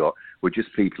whatever we've got. We're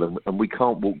just people, and we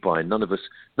can't walk by. None of us,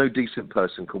 no decent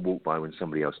person can walk by when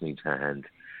somebody else needs a hand.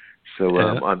 So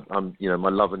I'm my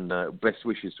love and best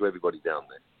wishes to everybody down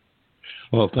there.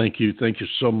 Well, thank you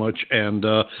so much, and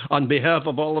on behalf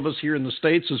of all of us here in the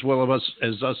States, as well as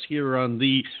us here on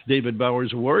the David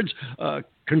Bowers Awards,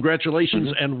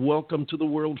 congratulations and welcome to the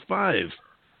World5.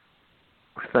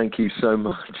 Thank you so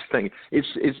much. Thank you.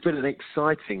 It's been an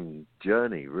exciting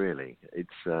journey, really. It's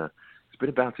been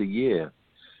about a year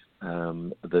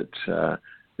that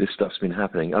this stuff's been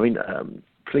happening. I mean,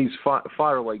 please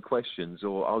fire away questions,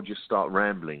 or I'll just start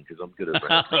rambling, because I'm good at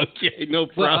rambling. Okay, no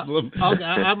problem. Well,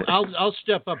 I'll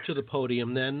step up to the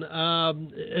podium then.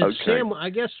 Okay. Sam, I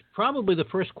guess probably the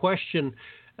first question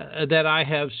that I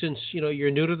have, since you're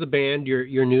new to the band,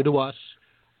 you're new to us,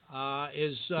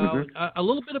 is a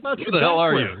little bit about who the hell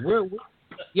are you?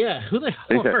 Who the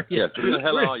hell are you? Yeah, who the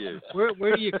hell are you?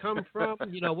 Where do you come from?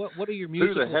 What are your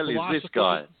musical philosophies? Who the hell is this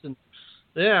guy?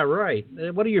 Yeah, right.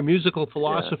 What are your musical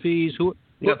philosophies?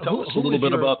 Tell us a little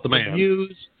bit about the man.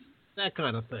 Views, that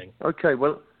kind of thing. Okay,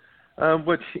 well,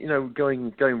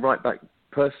 going right back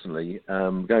personally,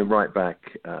 my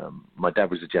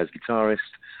dad was a jazz guitarist.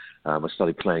 I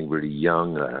started playing really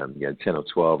young, 10 or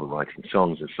 12, and writing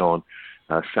songs and so on.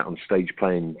 Sat on stage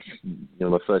playing.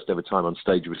 My first ever time on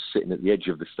stage was sitting at the edge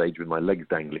of the stage with my legs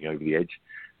dangling over the edge.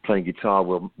 playing guitar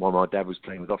while my dad was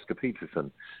playing with Oscar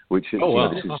Peterson, which is,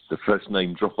 this is the first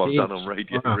name drop I've done on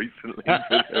radio recently.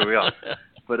 But there we are.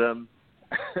 But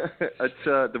at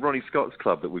the Ronnie Scott's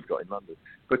club that we've got in London.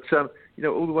 But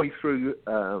all the way through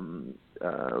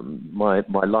my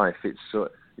life, it's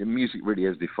music really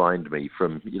has defined me.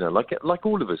 From like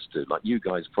all of us do, like you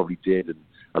guys probably did, and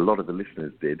a lot of the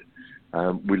listeners did.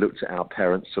 We looked at our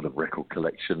parents' sort of record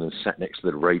collection and sat next to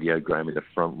the radiogram in the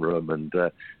front room and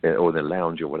or the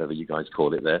lounge or whatever you guys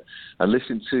call it there, and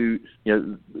listened to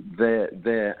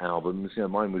their albums.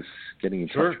 Mine was getting in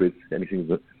touch with anything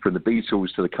from the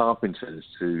Beatles to the Carpenters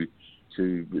to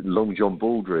Long John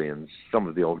Baldry and some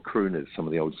of the old crooners, some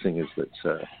of the old singers that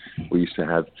we used to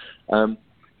have.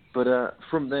 But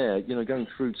from there, going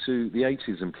through to the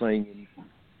 80s and playing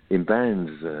in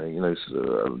bands,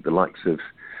 the likes of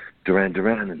Duran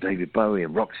Duran and David Bowie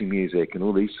and Roxy Music and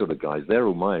all these sort of guys, they're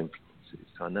all my influences.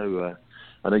 I know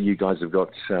you guys have got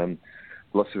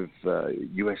lots of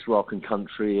US rock and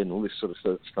country and all this sort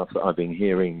of stuff that I've been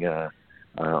hearing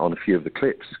on a few of the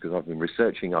clips because I've been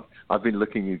researching. I've been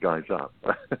looking you guys up.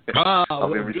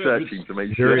 I've been researching to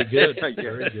make sure. Very good.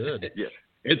 Very good. Yeah.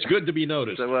 It's good to be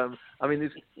noticed. So,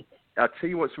 I'll tell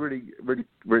you what's really, really,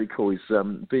 really cool is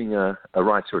being a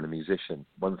writer and a musician.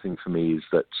 One thing for me is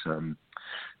that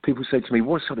people say to me,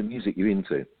 what sort of music are you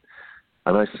into?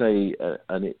 And I say,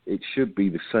 and it should be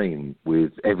the same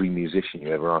with every musician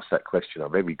you ever ask that question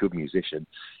of, every good musician,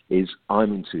 is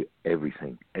I'm into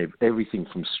everything. Everything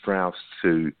from Strauss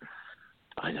to,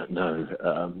 I don't know,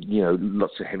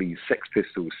 lots of heavy Sex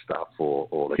Pistols stuff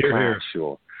or the Clash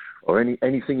or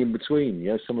anything in between.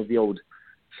 Some of the old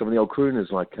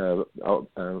crooners like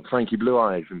Frankie Blue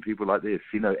Eyes and people like this.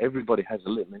 Everybody has a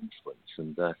little influence,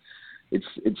 and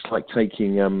it's like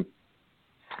taking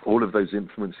all of those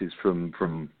influences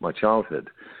from my childhood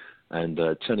and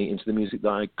turning it into the music that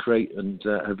I create and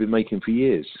have been making for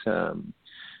years. My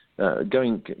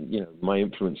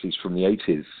influences from the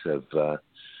 80s of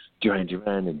Duran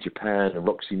Duran and Japan and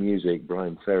Roxy Music,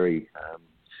 Brian Ferry,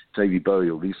 David Bowie,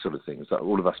 all these sort of things that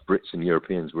all of us Brits and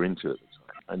Europeans were into at the time.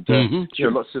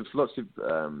 And lots of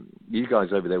you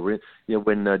guys over there were in,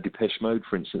 when Depeche Mode,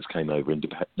 for instance, came over and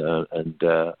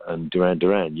Duran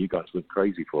Duran, you guys went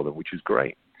crazy for them, which was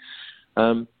great.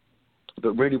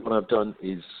 But really, what I've done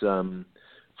is from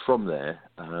there,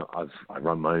 I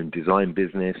run my own design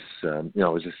business. I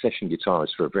was a session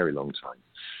guitarist for a very long time,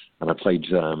 and I played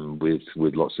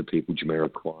with lots of people,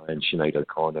 Jamiroquai and Sinead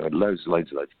O'Connor, and loads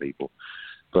of people.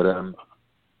 But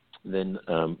then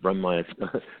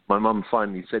my mum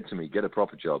finally said to me, "Get a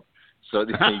proper job." So at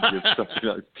the age of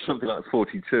something like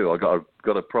 42, I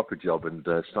got a proper job and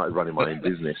started running my own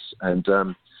business. And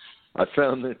I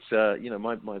found that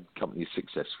my company is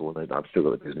successful, and I've still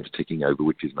got the business ticking over,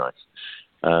 which is nice.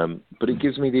 But it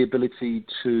gives me the ability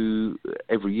to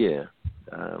every year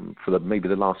for maybe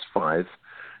the last 5.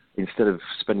 Instead of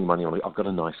spending money on it, I've got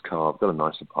a nice car, I've got a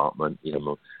nice apartment.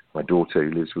 My daughter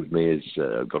who lives with me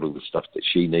has got all the stuff that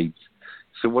she needs.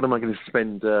 So what am I going to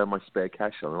spend my spare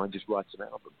cash on? And I just write an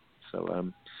album.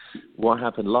 So what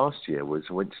happened last year was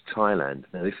I went to Thailand.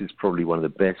 Now this is probably one of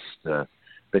the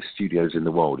best studios in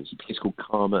the world. It's a place called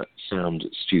Karma Sound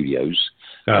Studios.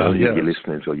 Your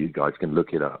listeners or you guys can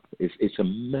look it up. It's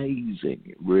amazing.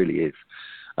 It really is.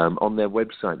 On their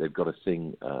website, they've got a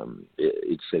thing,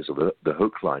 it says, or the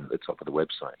hook line at the top of the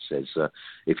website says,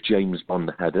 if James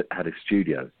Bond had a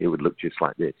studio, it would look just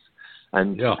like this.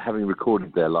 And having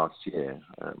recorded there last year,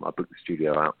 I booked the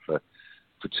studio out for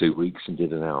 2 weeks and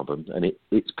did an album, and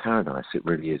it's paradise, it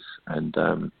really is. And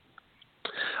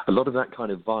a lot of that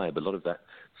kind of vibe, a lot of that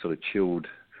sort of chilled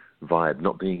vibe,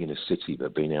 not being in a city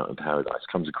but being out in paradise,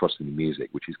 comes across in the music,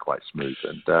 which is quite smooth.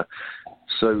 And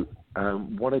so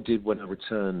what I did when I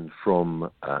returned from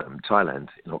Thailand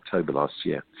in October last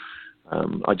year,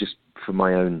 I just, for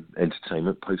my own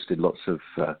entertainment, posted lots of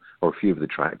or a few of the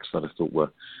tracks that I thought were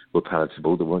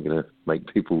palatable, that weren't going to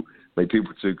make people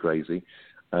too crazy.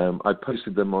 I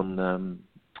posted them on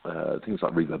things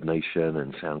like Reverb Nation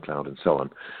and SoundCloud and so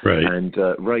on. Right. And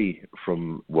Ray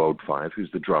from World5, who's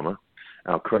the drummer,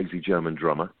 our crazy German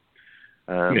drummer,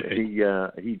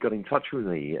 he got in touch with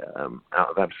me out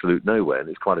of absolute nowhere, and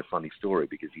it's quite a funny story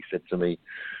because he said to me,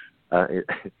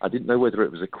 I didn't know whether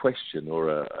it was a question or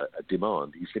a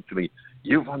demand. He said to me,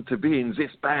 "You want to be in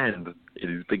this band?" in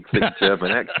his big thick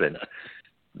German accent.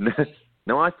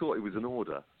 Now I thought it was an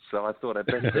order, so I thought I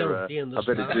better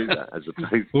do that as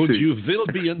opposed to. You will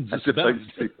be in this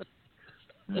band.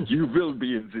 You will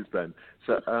be in this band.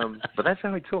 So, but that's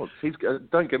how he talks.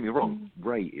 Don't get me wrong,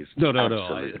 Ray is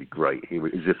absolutely great. He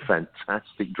is a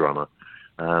fantastic drummer,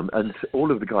 and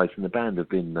all of the guys in the band have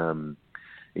been,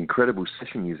 incredible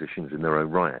session musicians in their own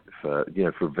right for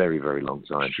a very, very long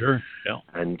time. Sure. Yeah.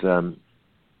 And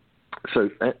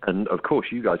and of course,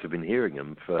 you guys have been hearing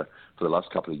them for the last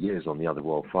couple of years on the other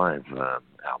World5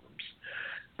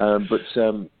 albums. But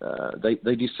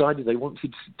they decided they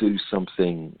wanted to do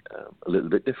something a little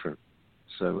bit different.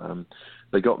 So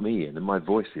they got me in, and my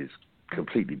voice is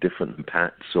completely different than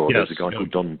Pat's. Or there's a guy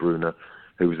called Don Bruner,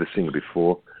 who was the singer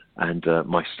before, and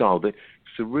my style.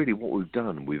 So really what we've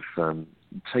done, we've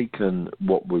taken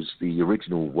what was the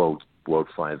original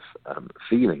World5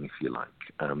 feeling, if you like,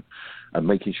 and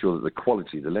making sure that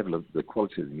the level of the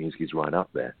quality of the music is right up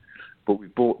there. But we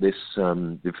brought this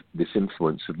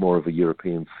influence of more of a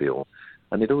European feel,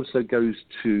 and it also goes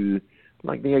to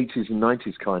like the 80s and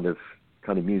 90s kind of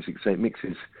music. So it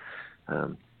mixes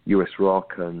US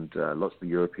rock and lots of the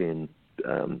European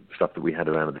stuff that we had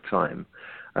around at the time.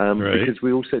 Right. Because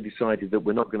we also decided that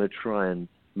we're not going to try and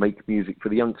make music for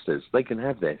the youngsters. They can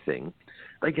have their thing.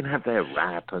 They can have their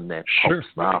rap and their pop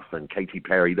stuff and Katy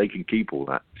Perry. They can keep all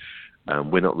that.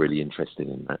 We're not really interested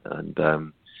in that.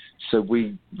 And so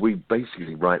we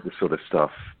basically write the sort of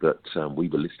stuff that we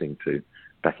were listening to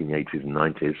back in the 80s and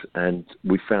 90s. And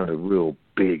we found a real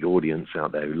big audience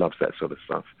out there who loves that sort of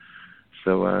stuff.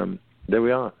 So there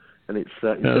we are. And it's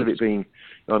instead of it being,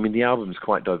 I mean, the album's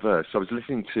quite diverse. So I was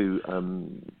listening to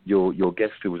your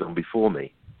guest who was on before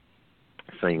me,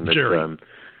 saying that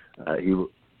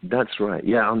that's right.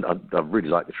 Yeah, I really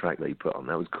like the track that he put on.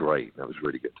 That was great. That was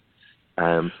really good.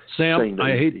 Sam,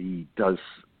 he does.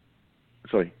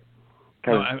 Sorry.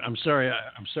 No, I'm sorry.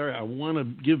 I want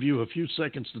to give you a few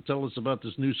seconds to tell us about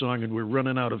this new song, and we're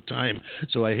running out of time.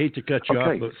 So I hate to cut you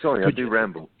off. But sorry, I do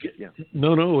ramble. Yeah.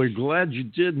 No, we're glad you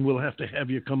did, and we'll have to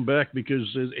have you come back because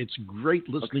it's great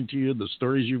listening to you, the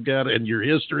stories you've got, and your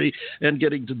history, and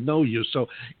getting to know you. So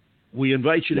we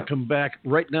invite you to come back.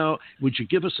 Right now, would you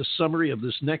give us a summary of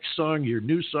this next song, your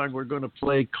new song we're going to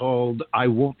play called I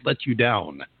Won't Let You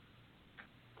Down?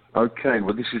 Okay,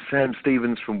 well, this is Sam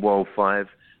Stevens from World5.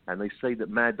 And they say that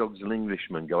mad dogs and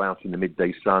Englishmen go out in the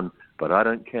midday sun, but I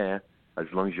don't care as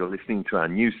long as you're listening to our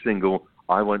new single,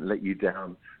 I Won't Let You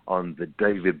Down, on the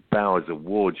David Bowers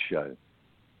Awards show.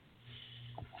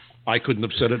 I couldn't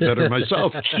have said it better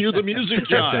myself. Cue the music,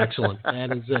 John. That's excellent.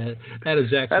 That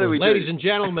is excellent. Ladies and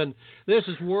gentlemen, this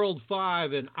is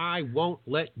World5, and I Won't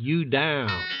Let You Down.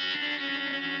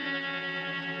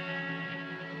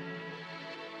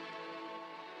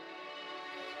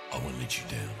 I won't let you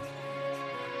down.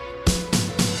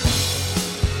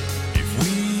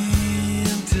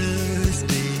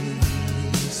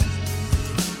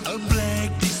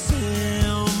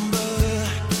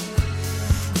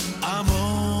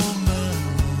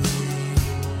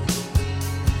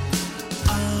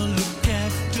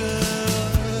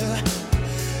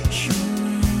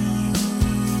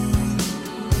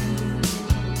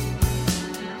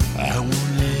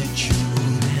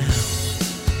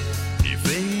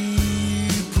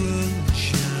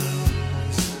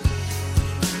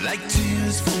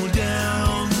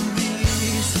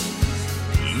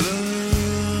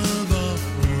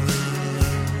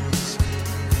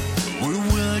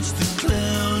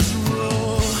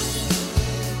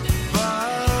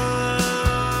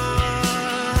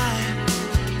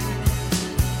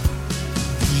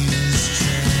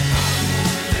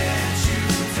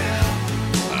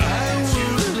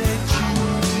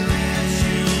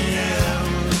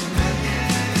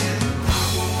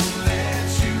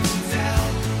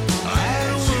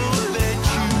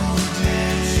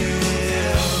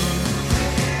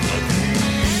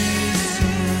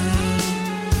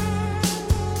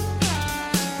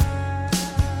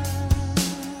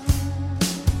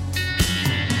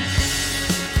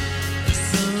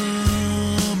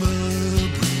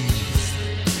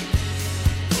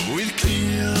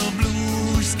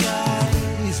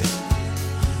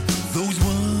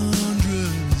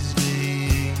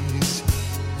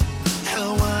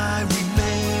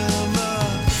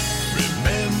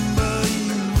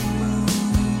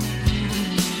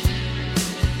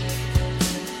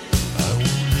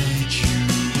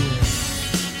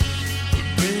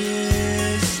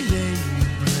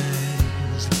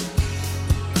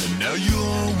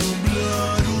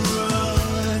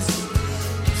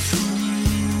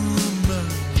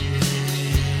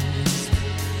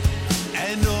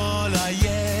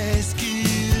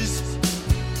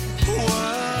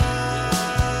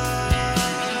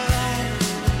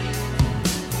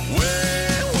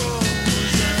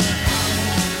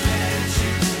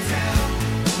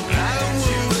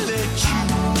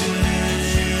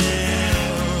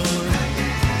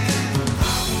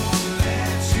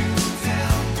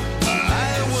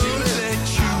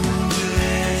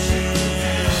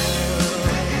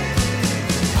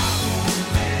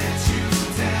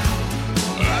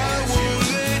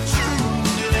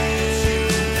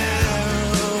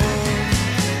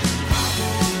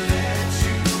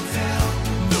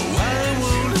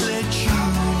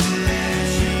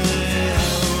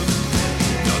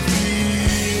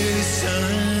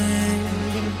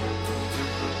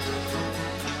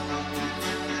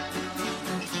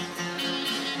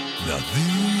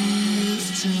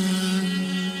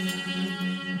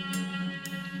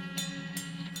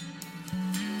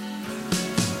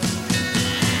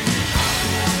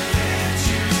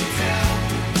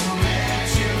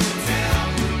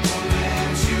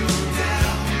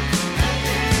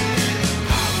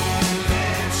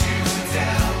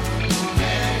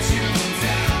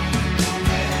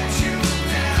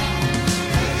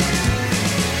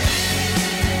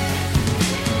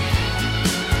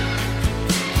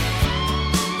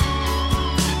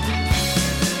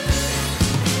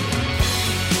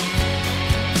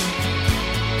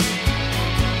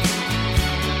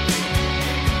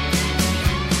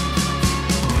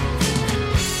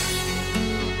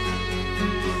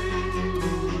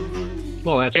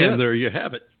 Well, that's and it. there you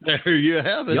have it. There you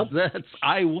have it. Yep. That's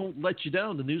I Won't Let You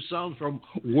Down, the new song from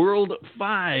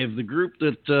World5, the group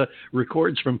that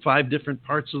records from 5 different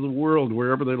parts of the world,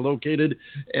 wherever they're located,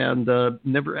 and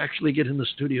never actually get in the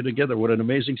studio together. What an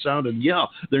amazing sound. And, yeah,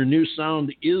 their new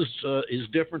sound is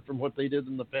different from what they did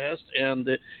in the past, and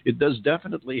it does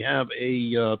definitely have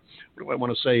what do I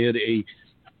want to say,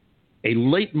 a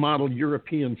late model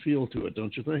European feel to it,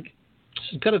 don't you think?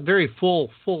 It's got a very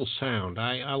full sound.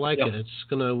 I like it. It's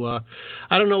going to,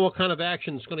 I don't know what kind of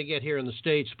action it's going to get here in the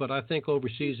States, but I think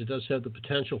overseas it does have the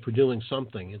potential for doing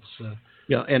something. It's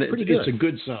and it's a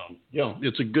good sound. Yeah,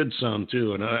 it's a good sound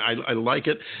too, and I like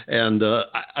it. And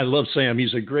I love Sam.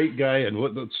 He's a great guy, and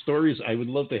what the stories. I would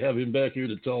love to have him back here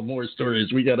to tell more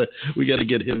stories. We gotta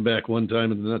get him back one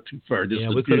time in the not too far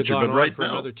distant we could have future. gone But on right for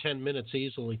now, another 10 minutes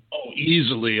easily. Oh,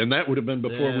 easily, and that would have been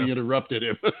before we interrupted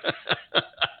him.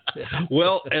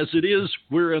 Well, as it is,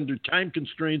 we're under time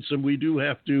constraints, and we do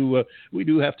have to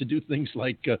do things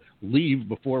like leave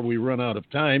before we run out of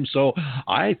time. So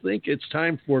I think it's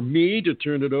time for me to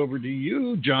turn it over to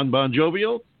you, John Bon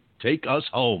Jovial. Take us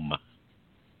home.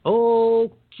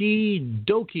 Okie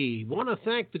dokie. Want to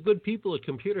thank the good people at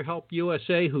Computer Help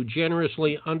USA who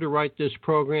generously underwrite this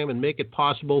program and make it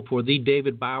possible for the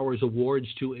David Bowers Awards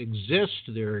to exist.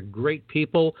 They're great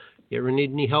people. You ever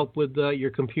need any help with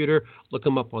your computer? Look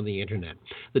them up on the internet.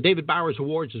 The David Bowers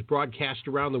Awards is broadcast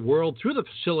around the world through the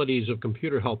facilities of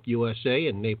Computer Help USA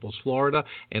in Naples, Florida,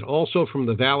 and also from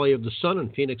the Valley of the Sun in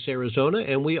Phoenix, Arizona,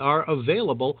 and we are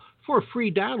available for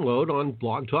free download on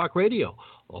Blog Talk Radio.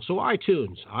 Also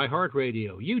iTunes,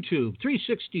 iHeartRadio, YouTube,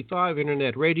 365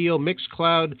 Internet Radio,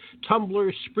 Mixcloud,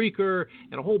 Tumblr, Spreaker,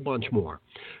 and a whole bunch more.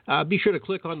 Be sure to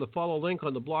click on the follow link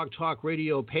on the Blog Talk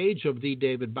Radio page of the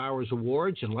David Bowers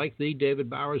Awards and like the David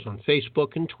Bowers on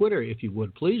Facebook and Twitter, if you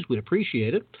would, please. We'd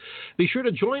appreciate it. Be sure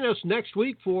to join us next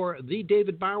week for the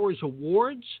David Bowers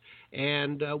Awards,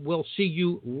 and we'll see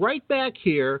you right back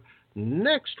here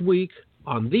next week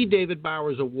on the David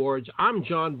Bowers Awards. I'm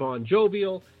John Bon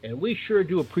Jovial, and we sure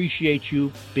do appreciate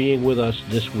you being with us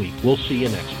this week. We'll see you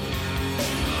next week.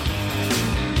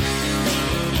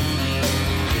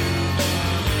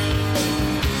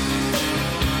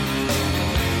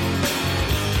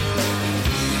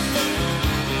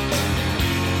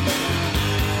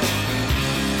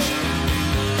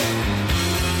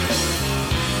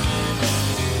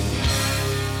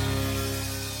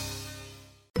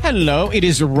 Hello, it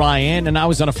is Ryan, and I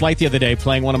was on a flight the other day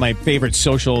playing one of my favorite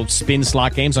social spin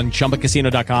slot games on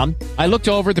ChumbaCasino.com. I looked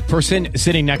over at the person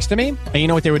sitting next to me, and you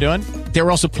know what they were doing? They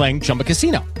were also playing Chumba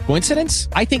Casino. Coincidence?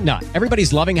 I think not.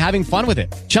 Everybody's loving having fun with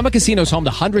it. Chumba Casino is home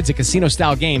to hundreds of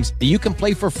casino-style games that you can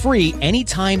play for free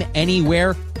anytime,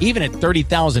 anywhere, even at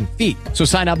 30,000 feet. So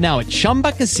sign up now at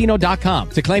ChumbaCasino.com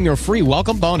to claim your free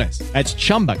welcome bonus. That's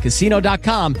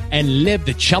ChumbaCasino.com and live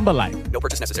the Chumba life. No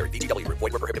purchase necessary. VGW. Void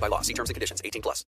where prohibited by law. See terms and conditions. 18+.